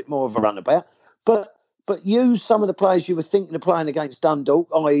a bit more of a runabout, but use some of the players you were thinking of playing against Dundalk,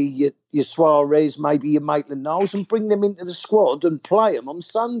 i.e. your Suarez, maybe your Maitland-Niles, and bring them into the squad and play them on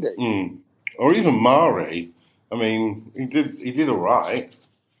Sunday. Or even Mari. I mean, he did all right.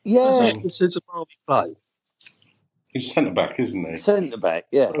 Yeah. This is a Mari play. He's centre-back, isn't he? Centre-back,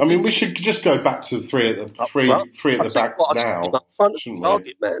 yeah. I mean, we should just go back to the three at the back now. Up front of the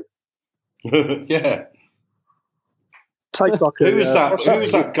target, man. Yeah. Take like who was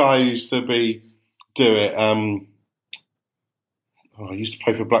that guy who used to do it? I used to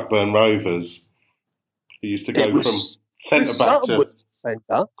play for Blackburn Rovers. He used to go from centre-back to...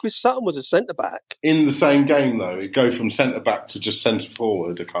 Chris Sutton was a centre-back. In the same game, though, it'd go from centre-back to just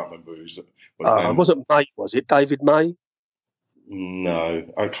centre-forward. I can't remember who's... It wasn't May, was it? David May? No,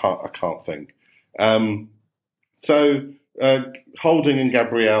 I can't think. Holding and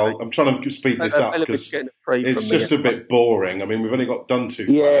Gabriel, I'm trying to speed this up because it's just a bit boring. I mean, we've only got done 2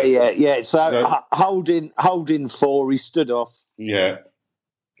 players. Yeah. So Holding 4, he stood off. Yeah,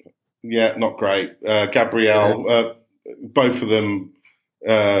 not great. Gabriel, both of them,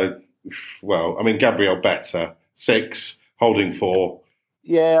 Gabriel better. 6, Holding 4.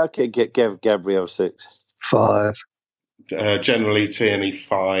 Yeah, I can give Gabriel 6. 5. Generally, Tierney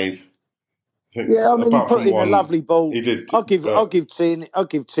 5. Yeah, I mean, he put in a lovely ball. He did. I'll give Tierney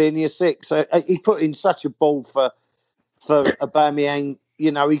a 6. He put in such a ball for Aubameyang.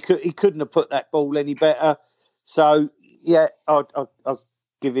 You know, he couldn't have put that ball any better. So yeah, I'll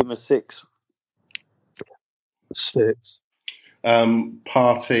give him a 6. 6.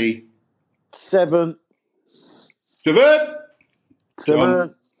 Partey. 7. 7.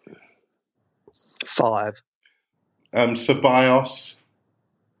 7. 5. Ceballos.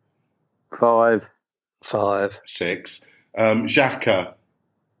 5. 5. 6. Xhaka.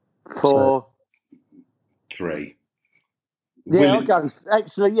 4. 3. Yeah, I'll go.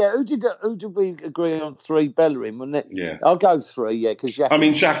 Actually, yeah. Who did we agree on 3? Bellerin, wasn't it? Yeah. I'll go 3. Yeah, because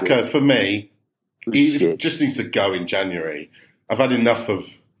Xhaka for me, he shit. just needs to go in January. I've had enough of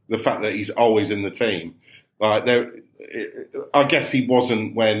the fact that he's always in the team. Like I guess he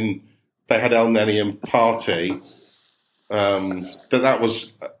wasn't when they had El Neni and Partey. That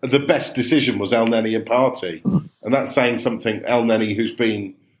was the best decision was El Neni and Partey, and that's saying something. El Neni, who's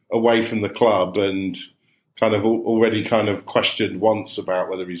been away from the club and kind of already kind of questioned once about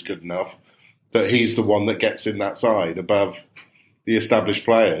whether he's good enough, that he's the one that gets in that side above the established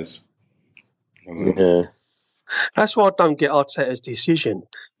players. Yeah. That's why I don't get Arteta's decision.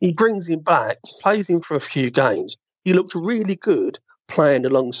 He brings him back, plays him for a few games. He looked really good playing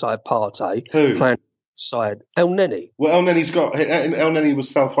alongside Partey, Who? playing alongside El Neni. Well, El Neni was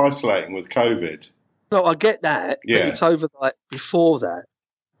self-isolating with COVID. No, I get that, Yeah. but it's over like before that.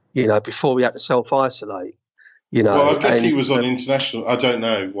 Before we had to self-isolate. Well, I guess he was on international. I don't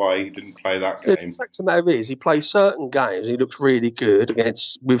know why he didn't play that game. The fact of the matter is, he plays certain games. He looks really good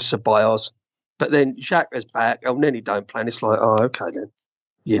with Ceballos, but then Xhaka's back. El Neni don't play, and it's like, oh, okay then.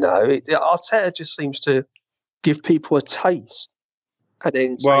 Arteta just seems to give people a taste, and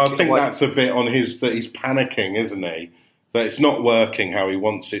then. Well, I think that's a bit on that he's panicking, isn't he? That it's not working how he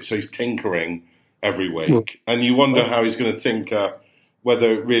wants it, so he's tinkering every week, and you wonder how he's going to tinker,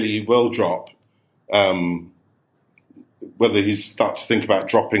 whether really he will drop. Whether he starts to think about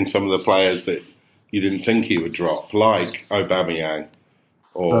dropping some of the players that you didn't think he would drop, like Aubameyang.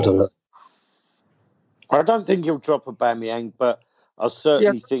 I don't know. I don't think he'll drop Aubameyang, but I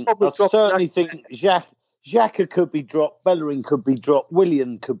certainly think Xhaka could be dropped, Bellerin could be dropped,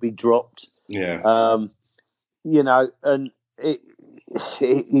 Willian could be dropped. Yeah. And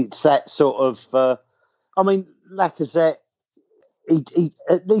it's that sort of. Lacazette. He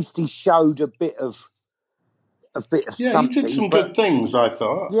at least he showed a bit of something. He did some good things, I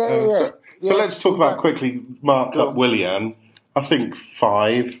thought. So let's talk about quickly. Mark up Willian. I think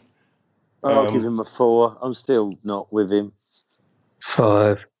 5. I'll give him a 4. I'm still not with him.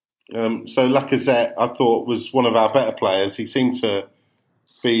 5. So Lacazette, I thought, was one of our better players. He seemed to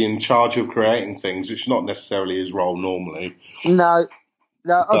be in charge of creating things, which is not necessarily his role normally. No,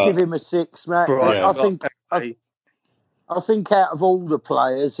 I'll give him a 6, mate. Right, I think out of all the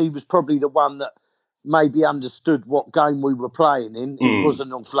players, he was probably the one that maybe understood what game we were playing in. It was a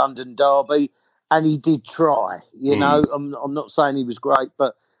North London derby, and he did try. I'm not saying he was great,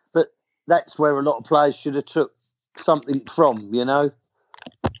 but that's where a lot of players should have took something from. Yeah.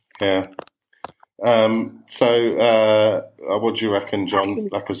 So, what do you reckon, John?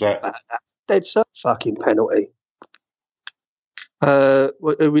 Lacazette? Dead set fucking penalty. Are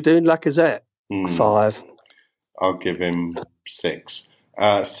we doing Lacazette? 5. I'll give him 6.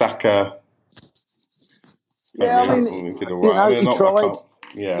 Saka. Yeah, he did all right. he tried.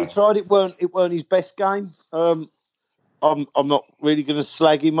 Yeah, He tried. It weren't his best game. I'm not really going to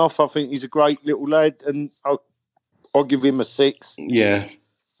slag him off. I think he's a great little lad, and I'll give him a 6. Yeah,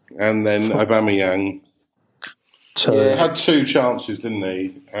 and then Aubameyang had 2 chances, didn't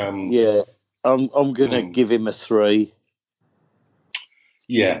he? I'm going to give him a 3.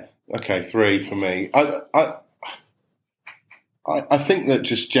 Yeah, okay, 3 for me. I think that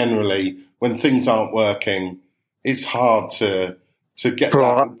just generally, when things aren't working, it's hard to get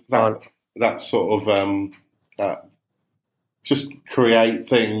that sort of just create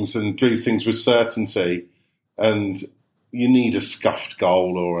things and do things with certainty, and you need a scuffed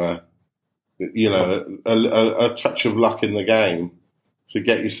goal or a touch of luck in the game to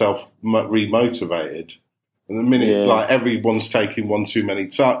get yourself remotivated. And the minute everyone's taking one too many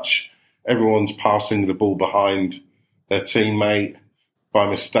touch, everyone's passing the ball behind their teammate by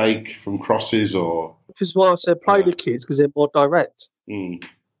mistake from crosses or. Which is why I said play the kids, because they're more direct. John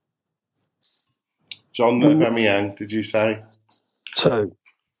Aubameyang, did you say? 2.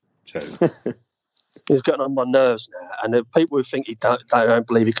 2. He's getting on my nerves now, and the people who think they don't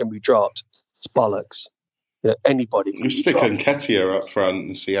believe he can be dropped, it's bollocks. Anybody can. You stick Nketiah up front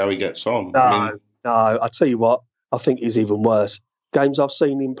and see how he gets on. No. I tell you what, I think he's even worse. Games I've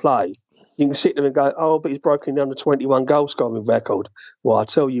seen him play, you can sit there and go, oh, but he's broken down the 21 goal scoring record. Well, I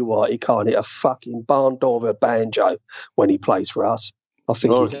tell you what, he can't hit a fucking barn door of a banjo when he plays for us. I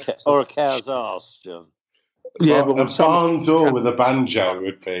think or a cow's arse, John. Yeah, a barn door with a banjo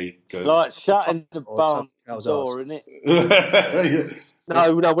would be good. Like shutting the barn door, isn't it?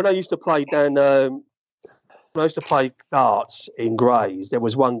 No. When I used to play darts in Grays, there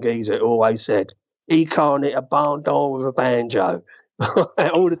was one geezer who always said, "He can't hit a barn door with a banjo."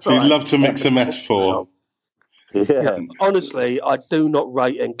 All the time. So you love to mix a metaphor. Yeah. Honestly, I do not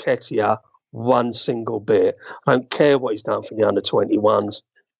rate Nketiah one single bit. I don't care what he's done for the under-21s.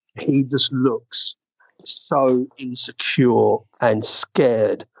 He just looks so insecure and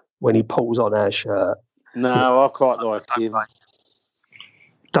scared when he pulls on our shirt. No, I quite like him.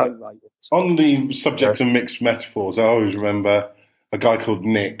 Don't rate it. On the subject of mixed metaphors, I always remember a guy called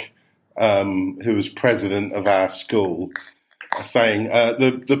Nick, who was president of our school, saying,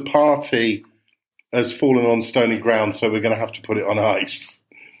 the party has fallen on stony ground, so we're going to have to put it on ice.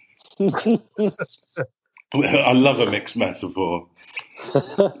 I love a mixed metaphor.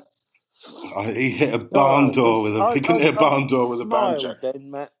 He hit a barn door with a. He couldn't hit a barn door with a banjo.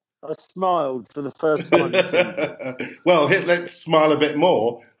 Then, Matt, I smiled for the first time. Well, let's smile a bit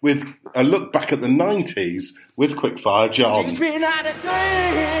more with a look back at the 90s with Quickfire John. Teach me not to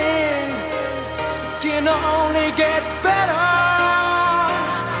think, can only get better.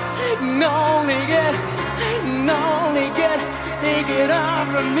 Can only get, take it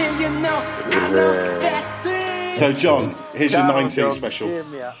on from me, you know. I know that thing. So, John, here's your 90s special.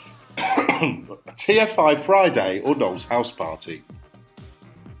 TFI Friday or Noel's House Party?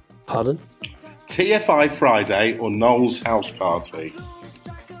 Pardon? TFI Friday or Noel's House Party?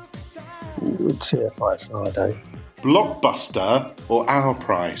 TFI Friday. Blockbuster or Our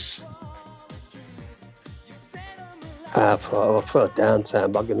Price? Our Price. I prefer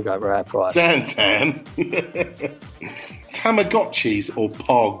Downtown, but I'm going to go for Our Price. Downtown? Tamagotchis or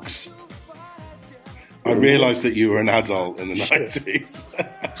Pogs? I realised that you were an adult in the 90s.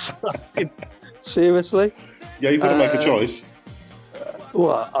 Seriously? Yeah, you've got to make a choice.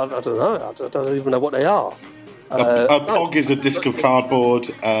 Well, I don't know. I don't even know what they are. A Pog is a disc of cardboard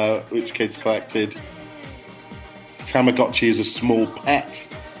which kids collected. Tamagotchi is a small pet.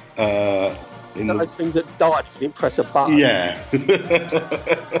 Those things that died if you didn't press a button. Yeah.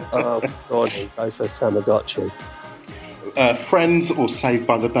 Oh, God, go for Tamagotchi. Friends or Saved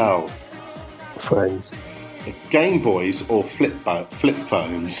by the Bell? Friends. Game Boys or flip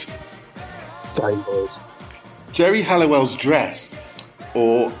phones? Game Boys. Jerry Halliwell's Dress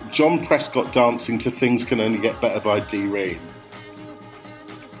or John Prescott dancing to Things Can Only Get Better by Dee Ream?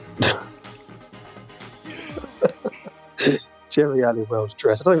 Jerry Halliwell's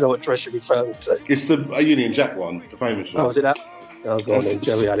Dress. I don't even know what dress you're referring to. It's the Union Jack one, the famous one. Oh, is it that? Oh, go on then.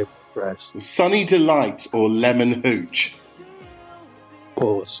 Jerry Halliwell's Dress. Sunny Delight or Lemon Hooch?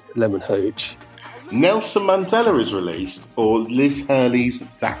 Or Lemon Hooch. Nelson Mandela is released or Liz Hurley's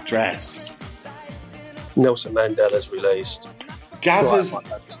That Dress? Nelson Mandela's released. Gazza's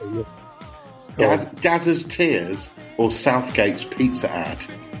Right, Gazza's Tears or Southgate's Pizza ad?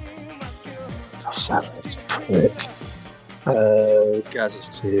 Oh, Southgate's prick.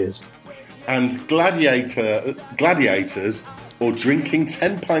 Gazza's Tears. And Gladiators or drinking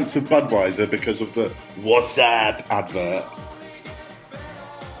 10 pints of Budweiser because of the What's Up advert?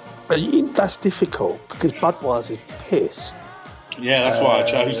 But that's difficult because Budweiser's piss. Yeah, that's why I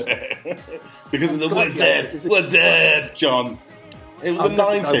chose it. Because of the What's Up, John. It was the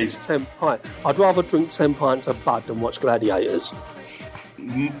 90s. 10 pints. I'd rather drink 10 pints of Bud than watch Gladiators.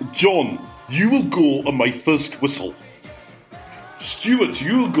 John, you will go on my first whistle. Stuart,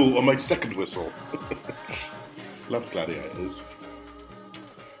 you will go on my second whistle. Love Gladiators.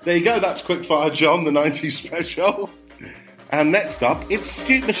 There you go, that's Quickfire John, the 90s special. And next up, it's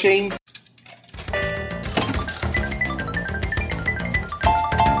Stute Machine.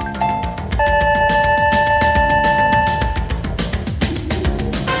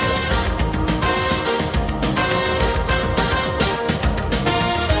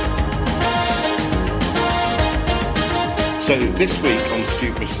 So this week on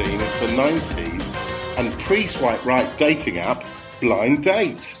Stute Machine, it's the 90s and pre-swipe right dating app, Blind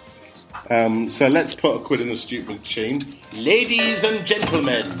Date. So let's put a quid in the Stute Machine. Ladies and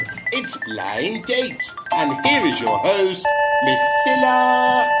gentlemen, it's Blind Date. And here is your host,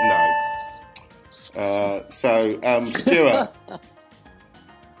 Lucilla. No. Stuart.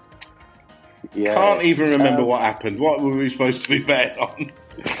 Yeah. Can't even remember what happened. What were we supposed to be betting on?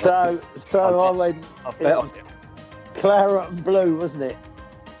 So I went. I bet on it. Claret and Blue, wasn't it?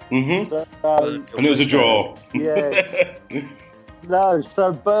 Mm-hmm. So, And it was a draw. yeah. No,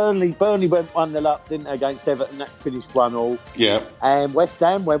 so Burnley went 1-0 up, didn't they, against Everton? That finished 1-1. Yeah. And West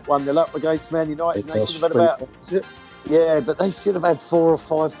Ham went 1-0 up against Man United. And they should have had about Yeah, but they should have had 4 or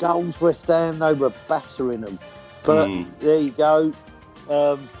 5 goals, West Ham. They were battering them. But there you go.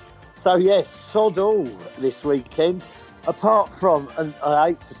 So, yes, sod all this weekend. Apart from, and I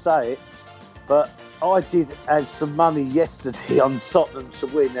hate to say it, but I did have some money yesterday on Tottenham to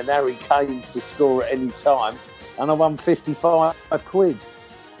win and Harry Kane to score at any time, and I won 55 quid.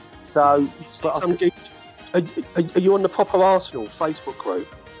 So, are you on the Proper Arsenal Facebook group?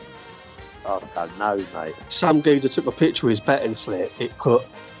 I don't know, mate. Some geezer took a picture of his betting slip. It put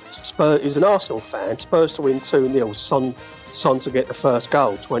Spurs. He was an Arsenal fan. Spurs to win 2-0. Son to get the first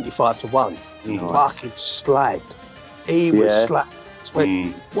goal, 25-1. Fucking slagged. He was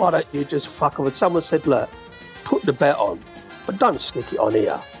slagged. Why don't you just fuck off? And someone said, look, put the bet on, but don't stick it on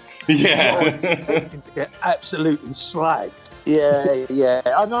here. Yeah. I'm expecting to get absolutely slagged. Yeah.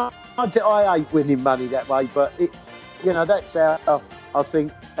 I know. I hate winning money that way, but that's how I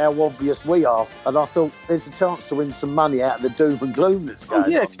think how obvious we are. And I thought there's a chance to win some money out of the doom and gloom that's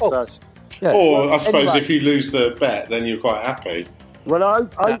going on. Of course. So, Or I suppose if you lose the bet, then you're quite happy. Well,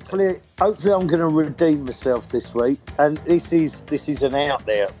 hopefully I'm going to redeem myself this week, and this is an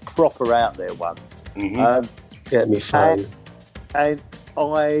proper out there one. Get me phone. And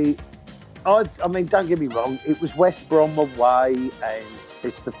I mean, don't get me wrong, it was West Brom away, and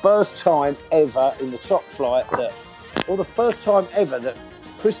it's the first time ever in the top flight that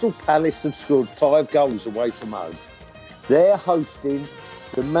Crystal Palace have scored 5 goals away from home. They're hosting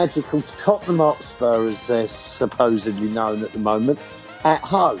the magical Tottenham Hotspur, as they're supposedly known at the moment, at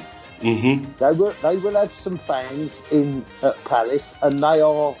home. They will have some fans in at Palace, and they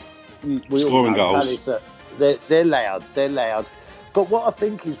are scoring goals. Palace, they're loud. But what I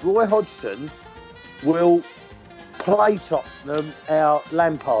think is Roy Hodgson will play Tottenham how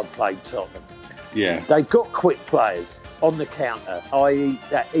Lampard played Tottenham. Yeah. They've got quick players on the counter, i.e.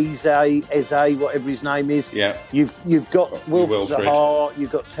 that Eze, whatever his name is. Yeah. You've got Wilfred Zaha,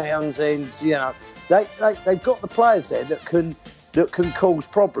 you've got Townsend. They've got the players there that can cause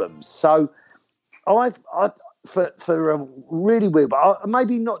problems. So for a really weird, but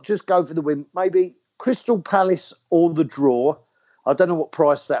maybe not just go for the win. Maybe Crystal Palace or the draw. I don't know what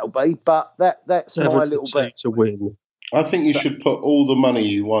price that'll be, but that's my little bet to win. I think you should put all the money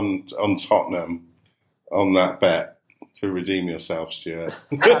you won on Tottenham on that bet to redeem yourself, Stuart.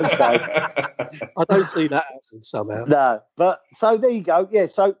 Okay. I don't see that happening somehow. No, but so there you go. Yeah,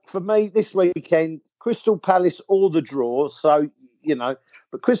 so for me this weekend, Crystal Palace or the draw. So,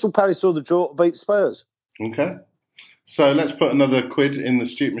 but Crystal Palace or the draw to beat Spurs. Okay. So let's put another quid in the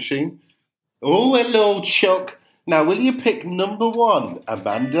Stute machine. Oh, hello, Chuck. Now, will you pick number 1,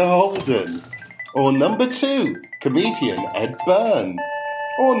 Amanda Holden? Or number 2, comedian Ed Byrne?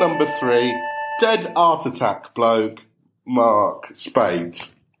 Or number 3, dead heart attack bloke Mark Spade?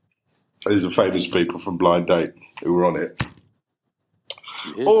 These are famous people from Blind Date who were on it.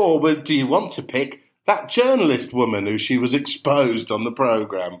 Yeah. Or do you want to pick that journalist woman who she was exposed on the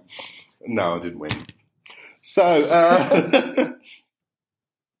programme? No, I didn't win. So...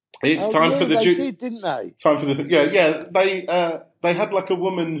 It's time for the... They did, didn't they? Time for the... Yeah. They had like a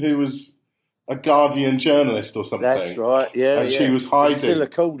woman who was a Guardian journalist or something. That's right, yeah. And she was hiding. Priscilla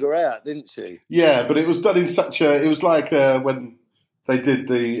called her out, didn't she? Yeah, but it was done in such a... It was like when they did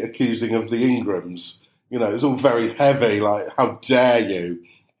the accusing of the Ingrams. It was all very heavy, like, how dare you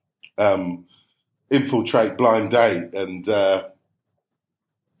infiltrate Blind Date? And, it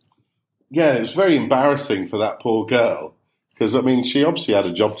was very embarrassing for that poor girl. Because, she obviously had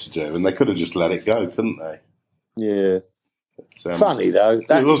a job to do, and they could have just let it go, couldn't they? Yeah. Funny, though.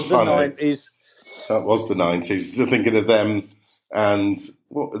 That was funny. The 90s. That was the 90s. Thinking of them and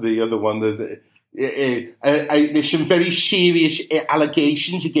what the other one? There's some very serious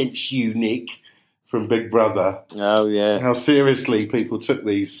allegations against you, Nick, from Big Brother. Oh, yeah. How seriously people took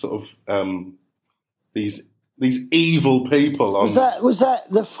these sort of these evil people on. Was that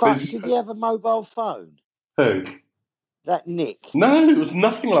the phone? Did he have a mobile phone? Who? That Nick? No, it was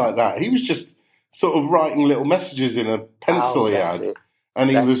nothing like that. He was just sort of writing little messages in a pencil he had. It. And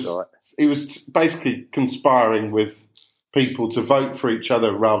he right. was basically conspiring with people to vote for each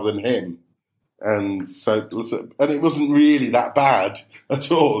other rather than him. And it wasn't really that bad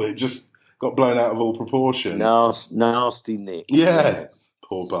at all. It just got blown out of all proportion. Nasty Nick. Yeah.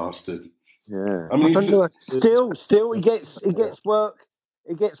 Poor bastard. Yeah. Still he gets work.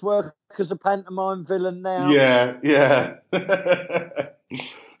 He gets work as a pantomime villain now. Yeah.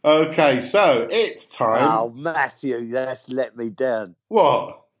 Okay, so it's time. Oh, Matthew, that's let me down.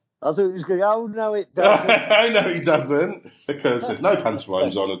 What? I thought he was going, oh, no, it doesn't. No, he doesn't, because there's no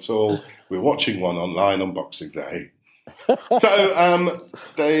pantomimes on at all. We're watching one online on Boxing Day. So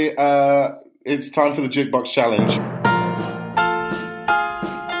it's time for the Jukebox Challenge.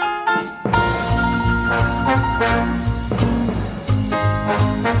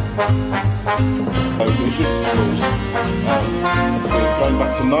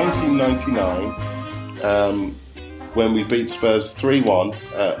 to 1999, when we beat Spurs 3-1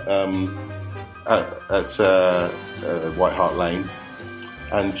 at White Hart Lane,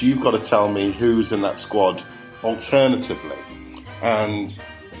 and you've got to tell me who's in that squad alternatively. And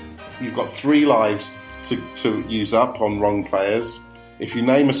you've got 3 lives to use up on wrong players. If you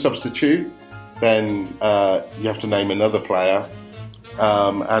name a substitute, then you have to name another player,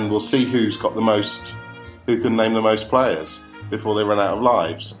 and we'll see who can name the most players before they run out of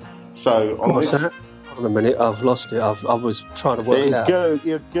lives. So on this, hold on a minute, I've lost it. I was trying to work it out.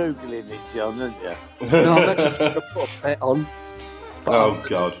 You're googling it, John, aren't you? No, I'm actually trying to put a bet on. oh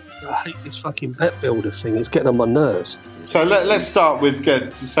God! I hate this fucking bet builder thing. It's getting on my nerves. So let's start with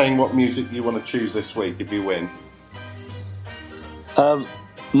saying what music you want to choose this week if you win.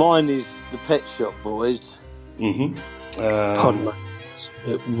 Mine is the Pet Shop Boys. Mm-hmm. Pardon me.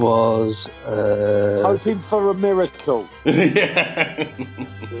 It was Hoping for a Miracle. Yeah.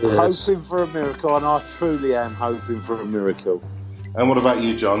 yes. Hoping for a miracle, and I truly am hoping for a miracle. And what about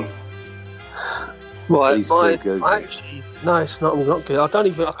you, John? Right, He's still good. no, it's not. I'm not good. I can't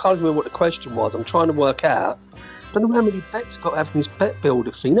even remember what the question was. I'm trying to work out. I don't know how many bets I've got having this bet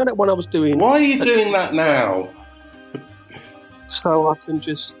builder thing. You know that one I was doing. Why are you doing that now? So I can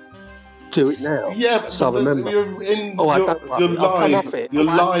just do it now. Yeah, but so I remember. you're I'll come off it.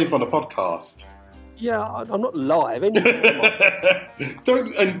 live on a podcast. Yeah, I'm not live. Anyway.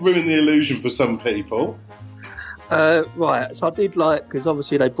 Don't ruin the illusion for some people. Right, so I did because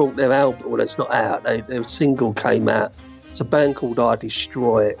obviously they brought their album, well, it's not out, their single came out. It's a band called I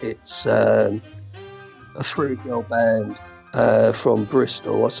Destroy. It's a 3-girl band from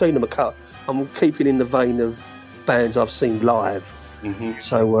Bristol. I've seen them I'm keeping in the vein of bands I've seen live. Mm-hmm.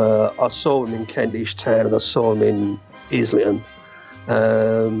 So I saw them in Kentish Town and I saw them in Islington.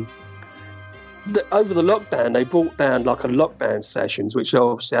 Over the lockdown, they brought down a lockdown sessions, which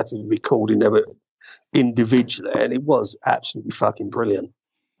obviously had to be recorded individually, and it was absolutely fucking brilliant.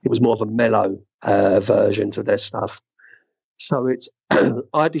 It was more of a mellow version to their stuff. So it's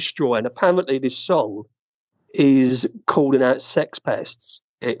I Destroy, and apparently this song is calling out sex pests.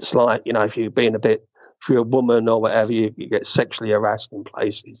 It's like, if you're a woman or whatever, you get sexually harassed in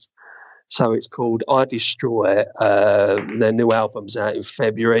places. So it's called I Destroy. Their new album's out in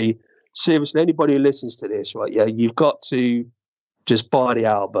February. Seriously, anybody who listens to this, right? Yeah, you've got to just buy the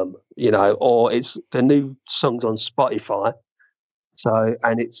album, or it's the new songs on Spotify. So,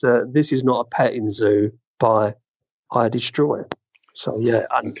 and it's This Is Not a Petting Zoo by I Destroy. So yeah.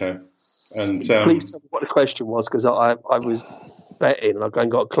 Okay. And please tell me what the question was, because I was betting and I haven't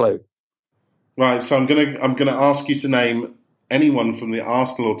got a clue. Right, so I'm gonna ask you to name anyone from the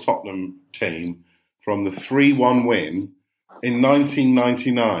Arsenal or Tottenham team from the 3-1 win in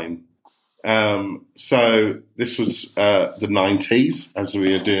 1999. So this was the 90s, as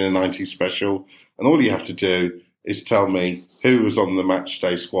we are doing a 90s special, and all you have to do is tell me who was on the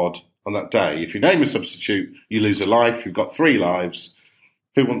matchday squad on that day. If you name a substitute, you lose a life. You've got 3 lives.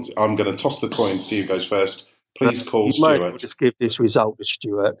 I'm going to toss the coin, see who goes first. Please call you Stuart. Might just give this result to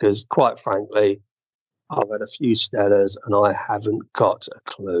Stuart, because quite frankly, I've had a few Stellas and I haven't got a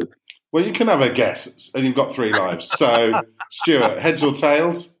clue. Well, you can have a guess, and you've got 3 lives. So, Stuart, heads or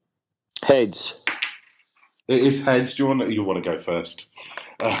tails? Heads. It is heads. You want to go first?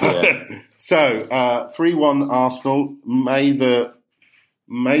 Yeah. So, 3-1 Arsenal, May the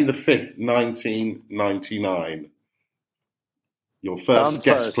 5th, 1999. Your first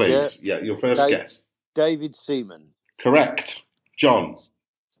guess, please. Yeah, your first guess. David Seaman. Correct. John.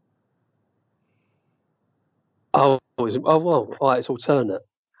 Well, it's alternate.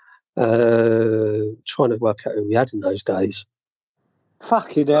 Trying to work out who we had in those days.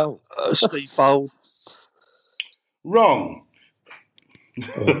 Fucking hell. Steve Bold. Wrong.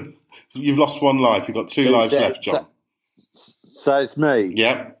 You've lost 1 life. You've got 2 lives left, John. So it's me.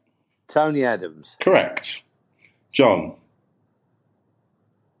 Yep. Tony Adams. Correct. John.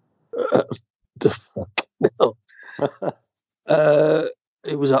 The fuck no.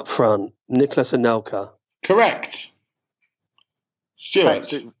 It was up front. Nicholas Anelka. Correct.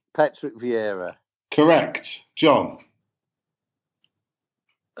 Stuart. Patrick Vieira. Correct. John.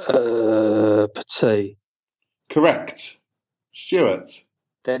 Petit. Correct. Stuart.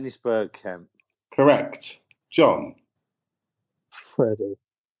 Dennis Bergkamp. Correct. John. Freddie.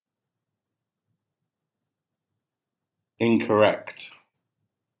 Incorrect.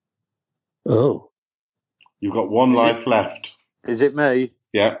 Oh. You've got 1 life left. Is it me?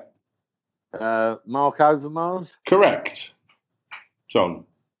 Yeah. Mark Overmars? Correct. John.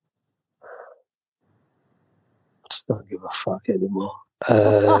 I just don't give a fuck anymore.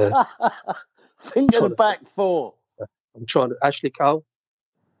 Think of the back 4. I'm trying to... Ashley Cole?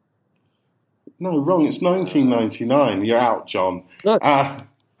 No, wrong. It's 1999. You're out, John. No.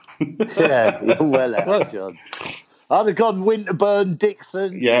 Yeah, you're well out, John. I'd have gone Winterburn,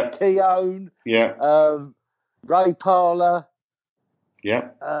 Dixon, Yeah. Keown, Yeah, Ray Parlour. yeah.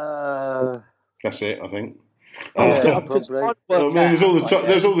 Yeah, That's it, I think. probably. There's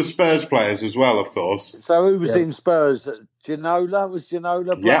all the Spurs players as well, of course. So who was Yeah. in Spurs? Ginola? Was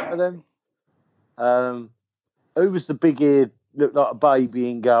Ginola part Yeah. of them? Who was the big ear, looked like a baby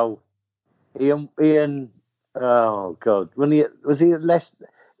in goal? Ian. Oh God, was he at Leicester?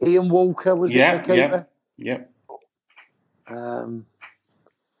 Ian Walker was Yeah, it the keeper? Yeah.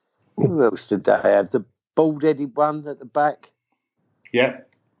 Who else did they have? The bald-headed one at the back. Yeah.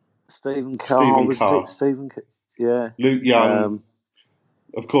 Stephen Carr Stephen was Carr. it? Yeah. Luke Young.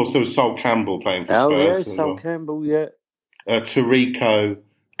 Of course, there was Sol Campbell playing for Spurs. as Sol well. Campbell. Yeah. Tarico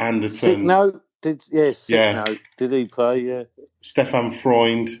Anderson. Signo. Signo. Yeah. Did he play? Yeah. Stefan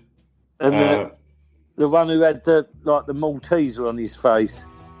Freund. And the one who had the Malteser on his face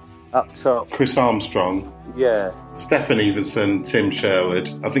up top. Chris Armstrong. Yeah. Stefan Everson. Tim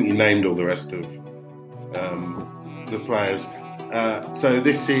Sherwood. I think you named all the rest of the players. So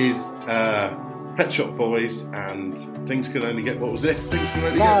this is Pet Shop Boys, and things can only get. What was it? Things can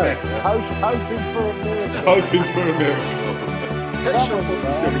only get better. Hoping for a miracle. Hoping for a miracle.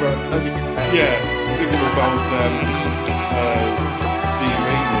 Yeah, thinking about Dean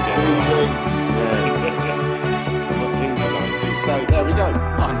Reed again. These are 90s. So there we go.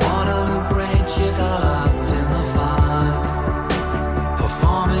 On Waterloo Bridge, you got lost in the fog,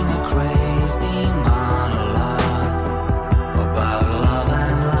 performing a crazy monologue about love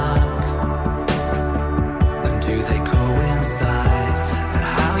and luck. And do they coincide? And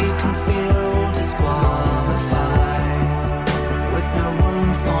how you can feel disqualified with no room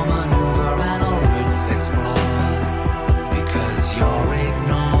for maneuver and all routes explored because you're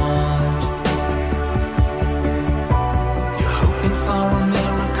ignored. You're hoping for a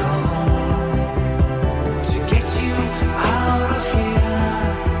miracle to get you out of here.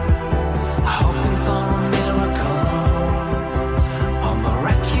 Hoping for a miracle, a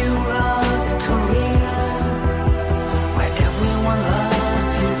miraculous career where everyone loves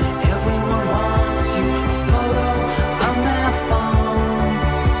you, everyone wants you. A photo on their phone.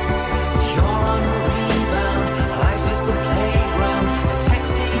 You're on a rebound. Life is a playground. A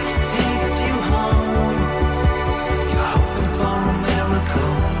taxi takes you home. You're hoping for a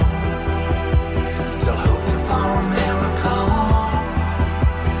miracle, still hoping for a miracle,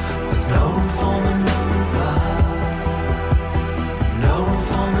 with no room for maneuver, no room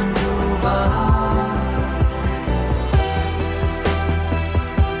for maneuver.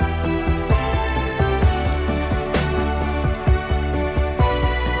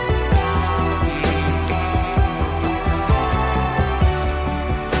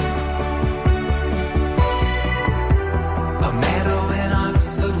 A meadow in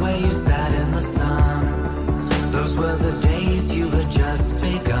Oxford where you sat in the sun. Those were the days you had just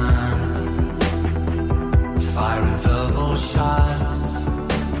begun. Firing verbal shots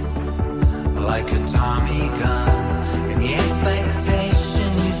like a Tommy gun, in the expectation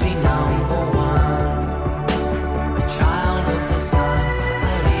you'd be number one. A child of the sun,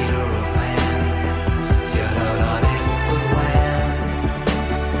 a leader of man. You know not if but when.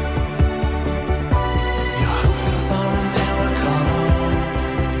 You're hoping for a miracle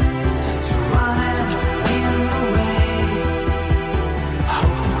to run and win the race.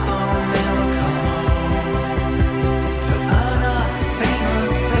 Hoping for a miracle to earn a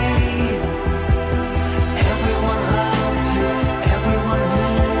famous face. Everyone loves you, everyone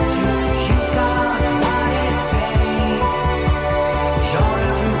needs you. You've got what it takes. You're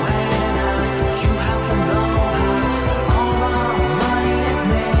everywhere now. You have the know-how and all the money it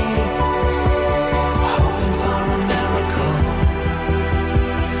makes. Hoping for a miracle,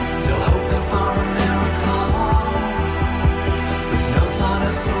 still hoping for a miracle, with no thought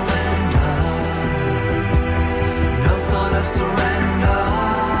of surrender, no thought of surrender.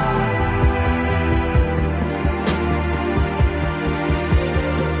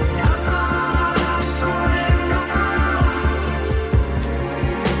 No thought of surrender.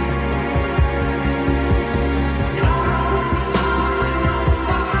 No room for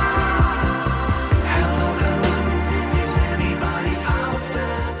maneuver. Hello, hello, is anybody out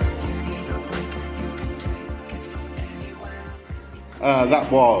there? You need a break, you can take it from anywhere. That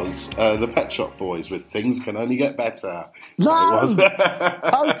was the Pet Shop Boys with Things Can Only Get Better. No! It was.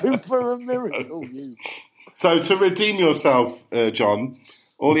 Hoping for a miracle. You. So to redeem yourself, John,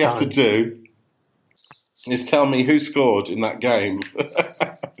 all you have to do is tell me who scored in that game.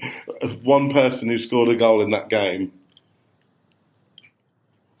 One person who scored a goal in that game.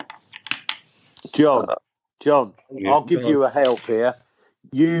 John, Yeah. I'll give you a help here.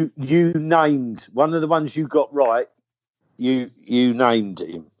 You named one of the ones you got right. You named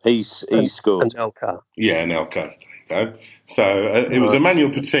him. He scored. Anelka. Yeah, Nelka. There you go. So it was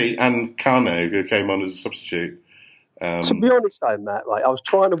Emmanuel Petit and Carno who came on as a substitute. To be honest, though, Matt, like I was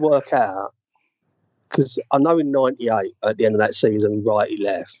trying to work out because I know in '98 at the end of that season, Wrighty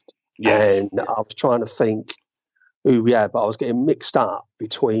left, Yes. and I was trying to think who we had, but I was getting mixed up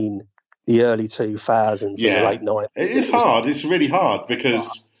between the early 2000s and the late 90s. It is hard. It's really hard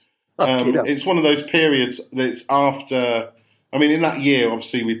because it's one of those periods that's after. I mean, in that year,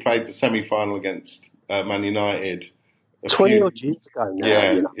 obviously, we played the semi-final against Man United. 20 odd years ago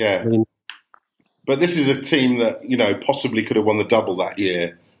now. Yeah. I mean, but this is a team that possibly could have won the double that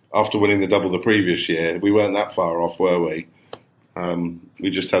year after winning the double the previous year. We weren't that far off, were we? We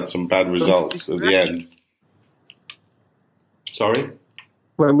just had some bad results at the end. Sorry?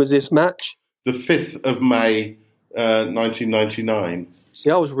 when was this match? The 5th of May, 1999. See,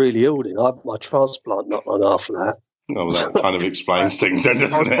 I was really ill then. I had my transplant not long after that. Oh, well, that kind of explains things then,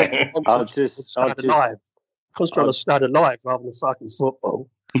 doesn't it? I just Concentrate on staying alive rather than fucking football.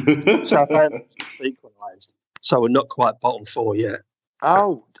 So equalised. So we're not quite bottom four yet.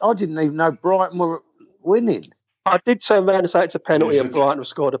 Oh, I didn't even know Brighton were winning. I did turn around and say it's a penalty, and Brighton have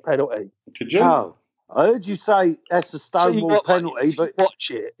scored a penalty. Could you? Oh, I heard you say that's a Stonewall penalty, but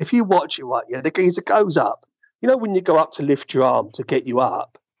if you watch it, right, the geezer goes up. You know when you go up to lift your arm to get you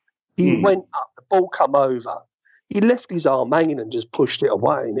up, he went up, the ball come over. He left his arm hanging and just pushed it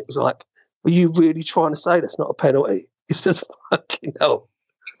away, and it was like, were you really trying to say that's not a penalty? It's just fucking hell.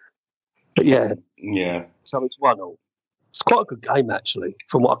 But yeah. So it's 1-1. It's quite a good game, actually,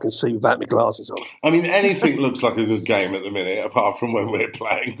 from what I can see without my glasses on. I mean, anything looks like a good game at the minute, apart from when we're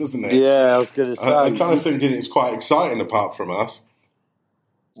playing, doesn't it? Yeah, I was going to say. I'm kind of thinking it's quite exciting apart from us.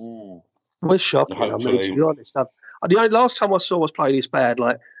 We're shocking. Hopefully. I mean, to be honest, the only last time I saw us play this bad,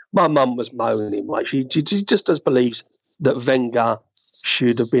 like, my mum was moaning. Like, she just does believes that Wenger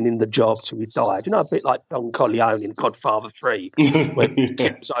should have been in the job till he died. You know, a bit like Don Corleone in Godfather 3, when he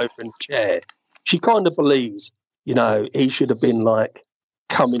kept his open chair. She kind of believes, you know, he should have been like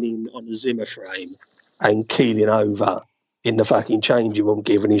coming in on a Zimmer frame and keeling over in the fucking changing room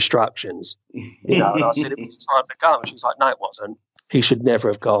giving instructions. You know, and I said it was time to go. And she's like, no, it wasn't. He should never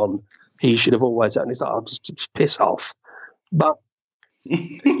have gone. He should have always done. And he's like, I'll just piss off. But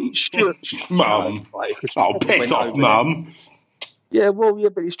Mum. I'll piss off, Mum. Yeah, well, yeah,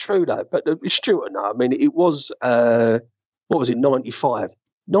 but it's true, though. But it's true or no? I mean, it was, what was it, 95?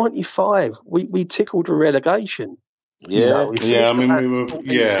 95, we tickled a relegation. Yeah, you know, I mean, we were,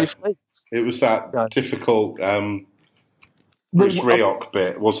 15th. It was that difficult Bruce Rioch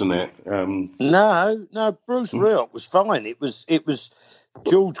bit, wasn't it? No, Bruce Rioch was fine. It was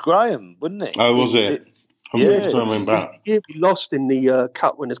George Graham, wasn't it? Oh, was it? I'm just coming back. Yeah, we lost in the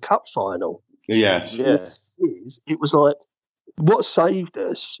Cup Winners' Cup final. Yes. Yeah. It was like, what saved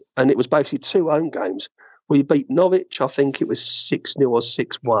us, and it was basically 2 home games. We beat Norwich, I think it was 6-0 or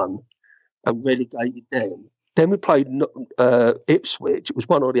 6-1, and relegated them. Then we played Ipswich. It was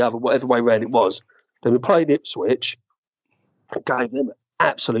one or the other, whatever way round it was. Then we played Ipswich, and gave them an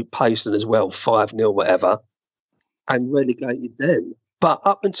absolute pacing as well, 5-0, whatever, and relegated them. But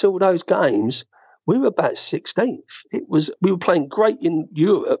up until those games, we were about 16th. We were playing great in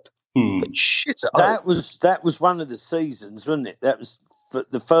Europe, but shit at home. That was one of the seasons, wasn't it? That was for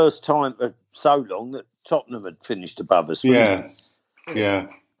the first time for so long that Tottenham had finished above us. Yeah.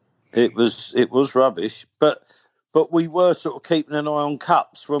 It was rubbish, but we were sort of keeping an eye on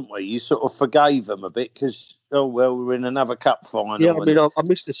cups, weren't we? You sort of forgave them a bit because we're in another cup final. Yeah, I mean, I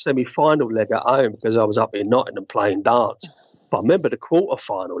missed the semi-final leg at home because I was up in Nottingham playing darts. But I remember the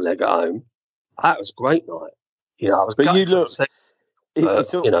quarter-final leg at home. That was a great night. You know, I was. But you look,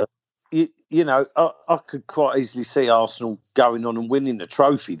 you know, I could quite easily see Arsenal going on and winning the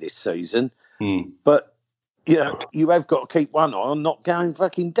trophy this season. But, you know, you have got to keep one eye on not going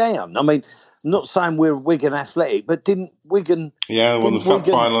fucking down. I mean, I'm not saying we're Wigan Athletic, but didn't Wigan... Yeah, won the cup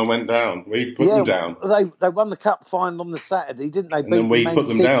final and went down. We put them down. They won the cup final on the Saturday, didn't they? And then we put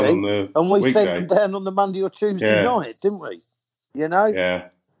them down on the and we weekday. sent them down on the Monday or Tuesday night, didn't we? You know? Yeah.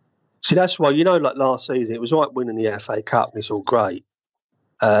 See, that's why, you know, like last season, it was right winning the FA Cup and it's all great.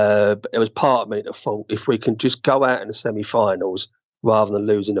 But it was part of me that thought if we can just go out in the semi-finals rather than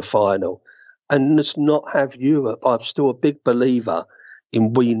losing the final and just not have Europe, I'm still a big believer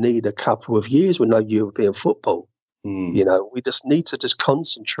in we need a couple of years with no European football. You know, we just need to just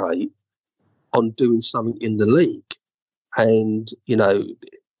concentrate on doing something in the league. And, you know,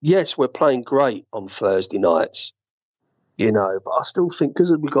 yes, we're playing great on Thursday nights. you know. But I still think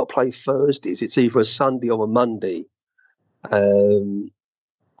because we've got to play Thursdays, it's either a Sunday or a Monday, and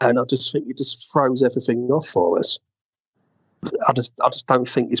I just think it just throws everything off for us. I just don't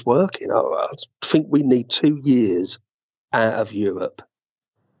think it's working. I think we need 2 years out of Europe,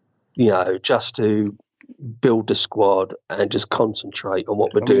 you know, just to build the squad and just concentrate on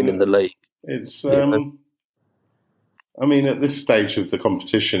what we're doing in the league. It's, I mean, at this stage of the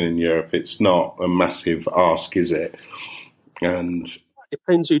competition in Europe, it's not a massive ask, is it? And it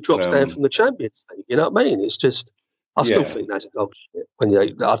depends who drops down from the Champions League. You know what I mean? It's just, I still think that's dog shit.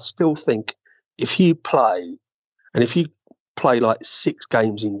 I still think if you play like 6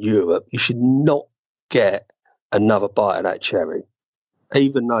 games in Europe, you should not get another bite of that cherry.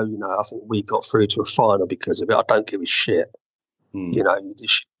 Even though, you know, I think we got through to a final because of it. I don't give a shit. You know, it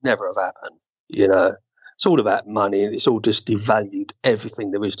should never have happened. You know, it's all about money, and it's all just devalued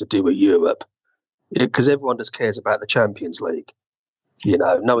everything there is to do with Europe. Because everyone just cares about the Champions League. You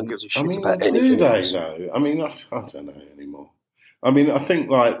know, no one gives a shit about anything. Do they, though? I mean, I don't know anymore. I mean, I think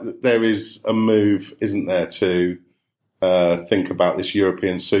like there is a move, isn't there, to think about this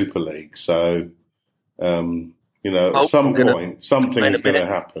European Super League. So, you know, at some point, something's going to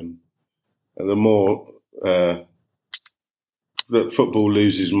happen. And the more that football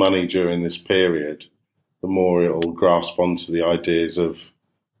loses money during this period, the more it will grasp onto the ideas of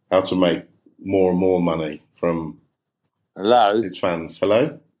how to make more and more money from its fans.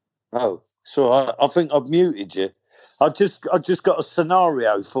 Hello? Oh, so I think I've muted you. I just got a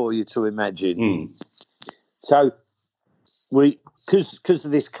scenario for you to imagine. So because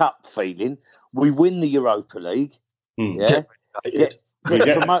of this cup feeling, we win the Europa League. Get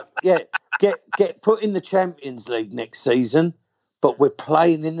put in the Champions League next season, but we're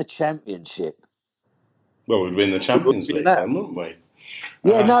playing in the Championship. Well, we'd win the Champions League then, wouldn't we?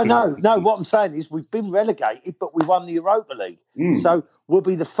 Yeah, no. What I'm saying is we've been relegated, but we won the Europa League. So we'll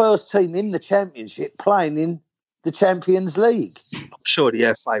be the first team in the Championship playing in the Champions League. I'm sure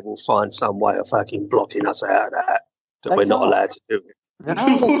the FA will find some way of fucking blocking us out of that we're not allowed to do it. What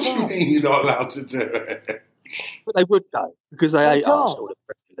do you mean you're not allowed to do it? But they would, though, because they hate Arsenal in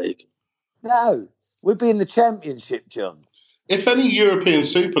the Premier League. No, we'd be in the Championship, John. If any European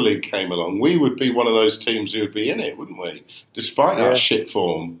Super League came along, we would be one of those teams who would be in it, wouldn't we? Despite our shit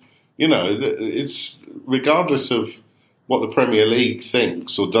form. You know, it's regardless of what the Premier League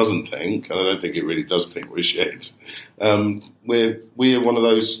thinks or doesn't think, and I don't think it really does think we're shit, we're one of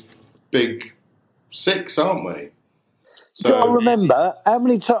those big 6, aren't we? So, do I remember how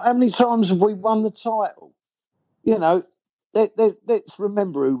many times have we won the title? You know, let's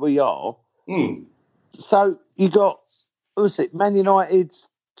remember who we are. So you got, what was it, Man United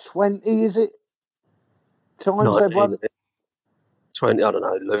 20, is it? Times they've won? 20, I don't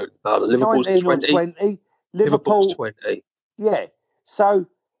know. Liverpool's 20. Liverpool's 20. Yeah. So,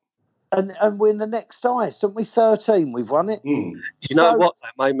 and we're in the next highest, aren't we? 13, we've won it. You know what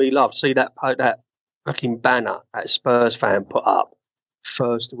that made me love? See that fucking banner that Spurs fan put up.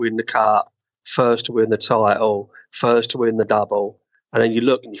 First to win the cup, first to win the title, first to win the double. And then you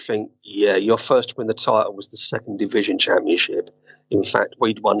look and you think, yeah, your first to win the title was the second division championship. In fact,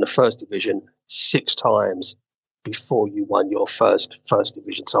 we'd won the first division 6 times before you won your first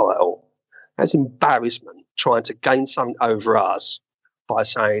division title. That's embarrassment, trying to gain something over us by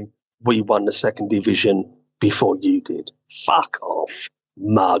saying we won the second division before you did. Fuck off,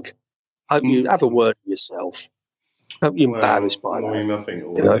 mug. Hope you have a word with yourself. Hope you're embarrassed by that. I mean, I think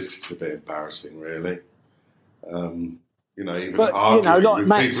all this is a bit embarrassing, really. You know, even like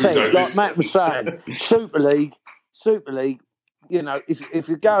Matt said, like Matt was saying, Super League. You know, if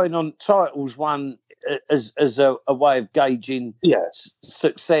you're going on titles won as a way of gauging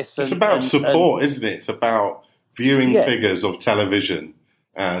success, it's about support, isn't it? It's about viewing figures of television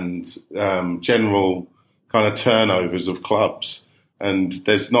and general kind of turnovers of clubs. And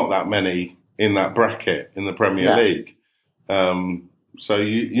there's not that many in that bracket in the Premier League. So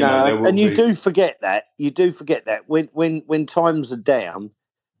you know, there will and you do forget that. You do forget that when times are down,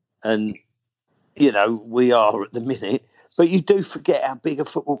 and you know we are at the minute. But you do forget how big a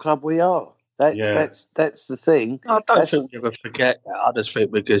football club we are. That's the thing. I don't think we ever forget that. I just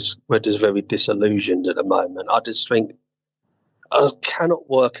think because we're just very disillusioned at the moment. I just think I just cannot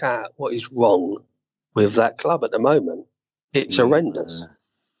work out what is wrong with that club at the moment. It's horrendous.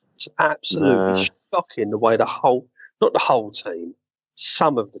 It's absolutely shocking the way not the whole team,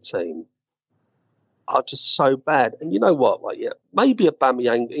 some of the team are just so bad. And you know what? Like, maybe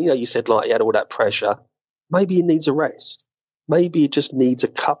Aubameyang, you know, you said like he had all that pressure. Maybe he needs a rest. Maybe he just needs a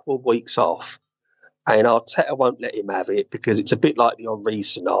couple of weeks off. And Arteta won't let him have it because it's a bit like the Henry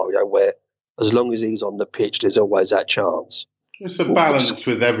scenario where as long as he's on the pitch, there's always that chance. It's a balance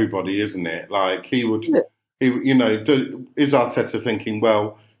with everybody, isn't it? Like is Arteta thinking,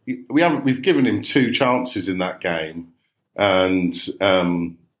 well, we've given him 2 chances in that game, and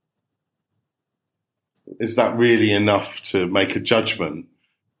is that really enough to make a judgment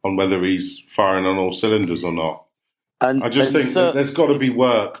on whether he's firing on all cylinders or not? I just think that there's got to be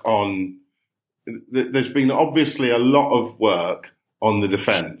work on. There's been obviously a lot of work on the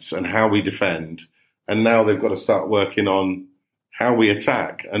defence and how we defend, and now they've got to start working on how we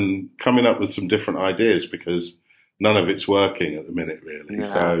attack and coming up with some different ideas, because none of it's working at the minute, really. No.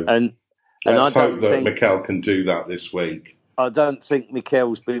 So and let's I hope don't that think Mikel can do that this week. I don't think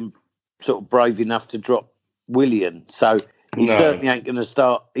Mikel's been sort of brave enough to drop Willian, so he certainly ain't going to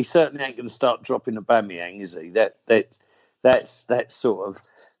start. He certainly ain't going to start dropping Aubameyang, is he? That's sort of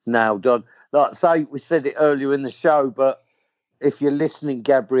nailed on. Like I say, we said it earlier in the show, but if you're listening,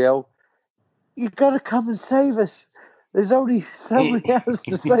 Gabriel, you've got to come and save us. There's only somebody else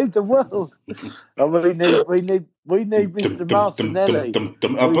to save the world. And we need Mr. Martinelli.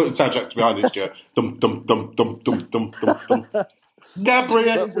 I'll put the soundtrack behind it, Stuart.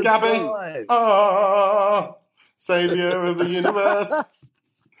 Gabriel, Gabby, saviour of the universe.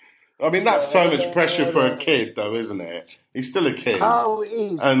 I mean, that's so much pressure for a kid, though, isn't it? He's still a kid. Oh, it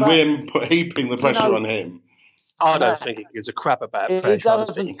is. And we're heaping the pressure on him. I don't think he gives a crap about pressure.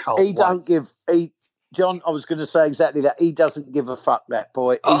 John, I was going to say exactly that. He doesn't give a fuck, that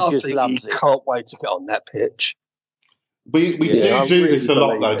boy. He just loves it. Can't wait to get on that pitch. We do this a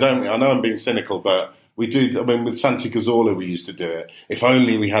lot, though, don't we? I know I'm being cynical, but we do. I mean, with Santi Cazorla, we used to do it. If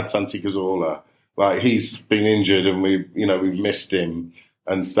only we had Santi Cazorla. Like, he's been injured and we've missed him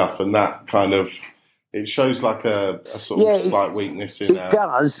and stuff. And that kind of, it shows like a sort of slight weakness in it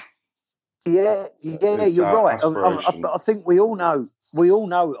does. Yeah, you're right. I think we all know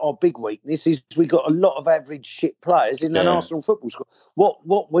our big weakness is we got a lot of average shit players in an Arsenal football squad.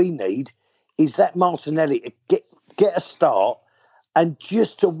 What we need is that Martinelli to get a start, and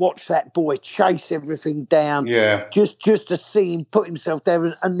just to watch that boy chase everything down. Yeah. Just to see him put himself there,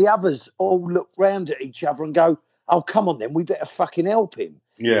 and the others all look round at each other and go, "Oh, come on, then we better fucking help him."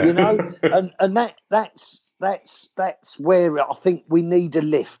 Yeah. You know, and that's where I think we need a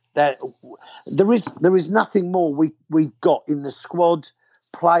lift. That there is nothing more we've got in the squad,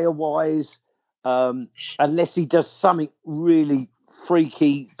 player wise, unless he does something really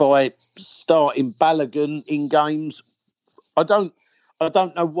freaky by starting Balogun in games. I don't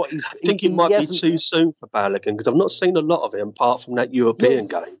know what he's. I think it might be too soon for Balogun, because I've not seen a lot of him apart from that European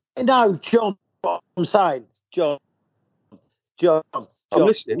game. No, John, what I'm saying, John, I'm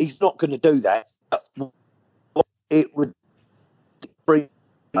listening. He's not going to do that. It would bring.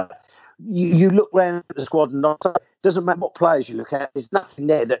 You look round at the squad, and it doesn't matter what players you look at. There's nothing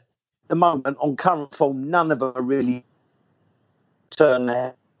there that, at the moment, on current form, none of them are really turn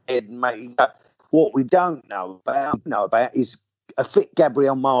their head and make. What we don't know about is a fit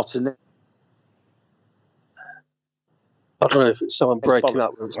Gabriel Martinelli. I don't know if it's someone breaking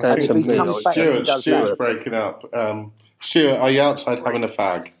up. Stuart's breaking up. Stuart, are you outside having a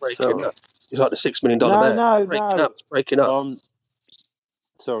fag? He's like the $6 million man. No. It's breaking up.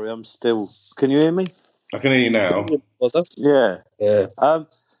 Sorry, I'm still. Can you hear me? I can hear you now. Yeah.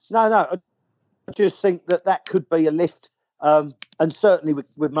 No. I just think that could be a lift, and certainly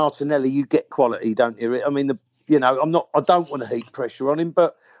with Martinelli, you get quality, don't you? I mean, I don't want to heap pressure on him,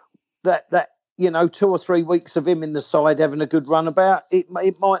 but that 2 or 3 weeks of him in the side having a good run about, it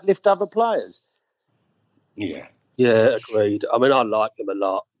might lift other players. Yeah. Yeah, agreed. I mean, I like him a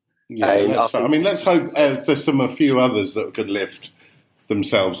lot. Yeah, let's hope there's a few others that could lift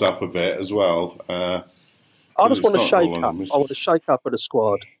themselves up a bit as well. I just want to shake up. I want to shake up at the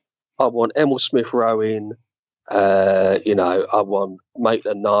squad. I want Emil Smith-Rowe in. I want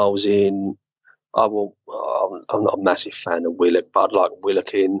Maitland-Niles in. I'm not a massive fan of Willock, but I'd like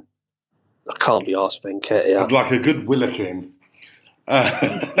Willock in. I can't be asked for Nketiah. I'd like a good Willock in.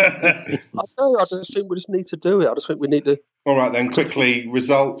 I just think we just need to do it. I just think we need to. All right, then, quickly,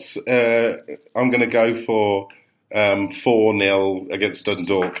 results. I'm going to go for 4-0 against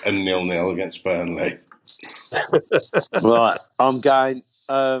Dundalk and 0-0 against Burnley. Right, I'm going.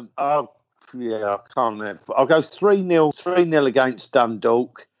 I can't remember. I'll go 3-0 against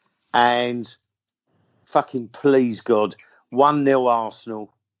Dundalk, and fucking please God, 1-0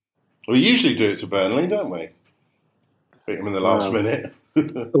 Arsenal. We usually do it to Burnley, don't we? Beat them in the last minute.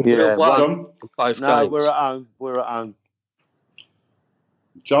 Yeah, John? We're at home.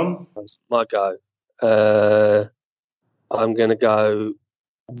 John? That's my go. I'm going to go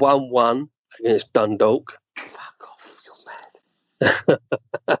 1-1 against Dundalk. Fuck off, you're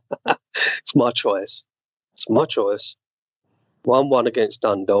mad. It's my choice. 1-1 against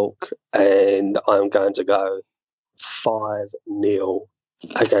Dundalk, and I'm going to go 5-0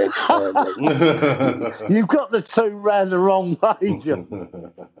 against Burnley. You've got the two round the wrong way, John.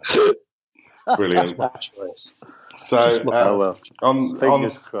 Brilliant. That's my choice. So,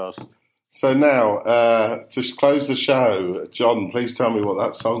 Fingers crossed. So now, to close the show, John, please tell me what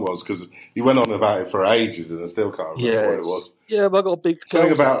that song was, because you went on about it for ages and I still can't remember what it was. Yeah, but I got a big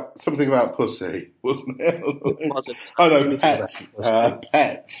Something about pussy, wasn't it? It wasn't. Oh no, pets.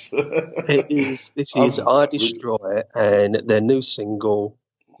 Pets. This is I Destroy and their new single,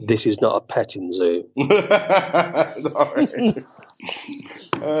 This Is Not a Petting Zoo. Sorry.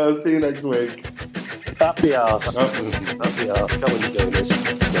 See you next week. Up the arse. Up the arse. Go and do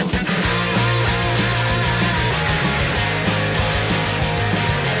this.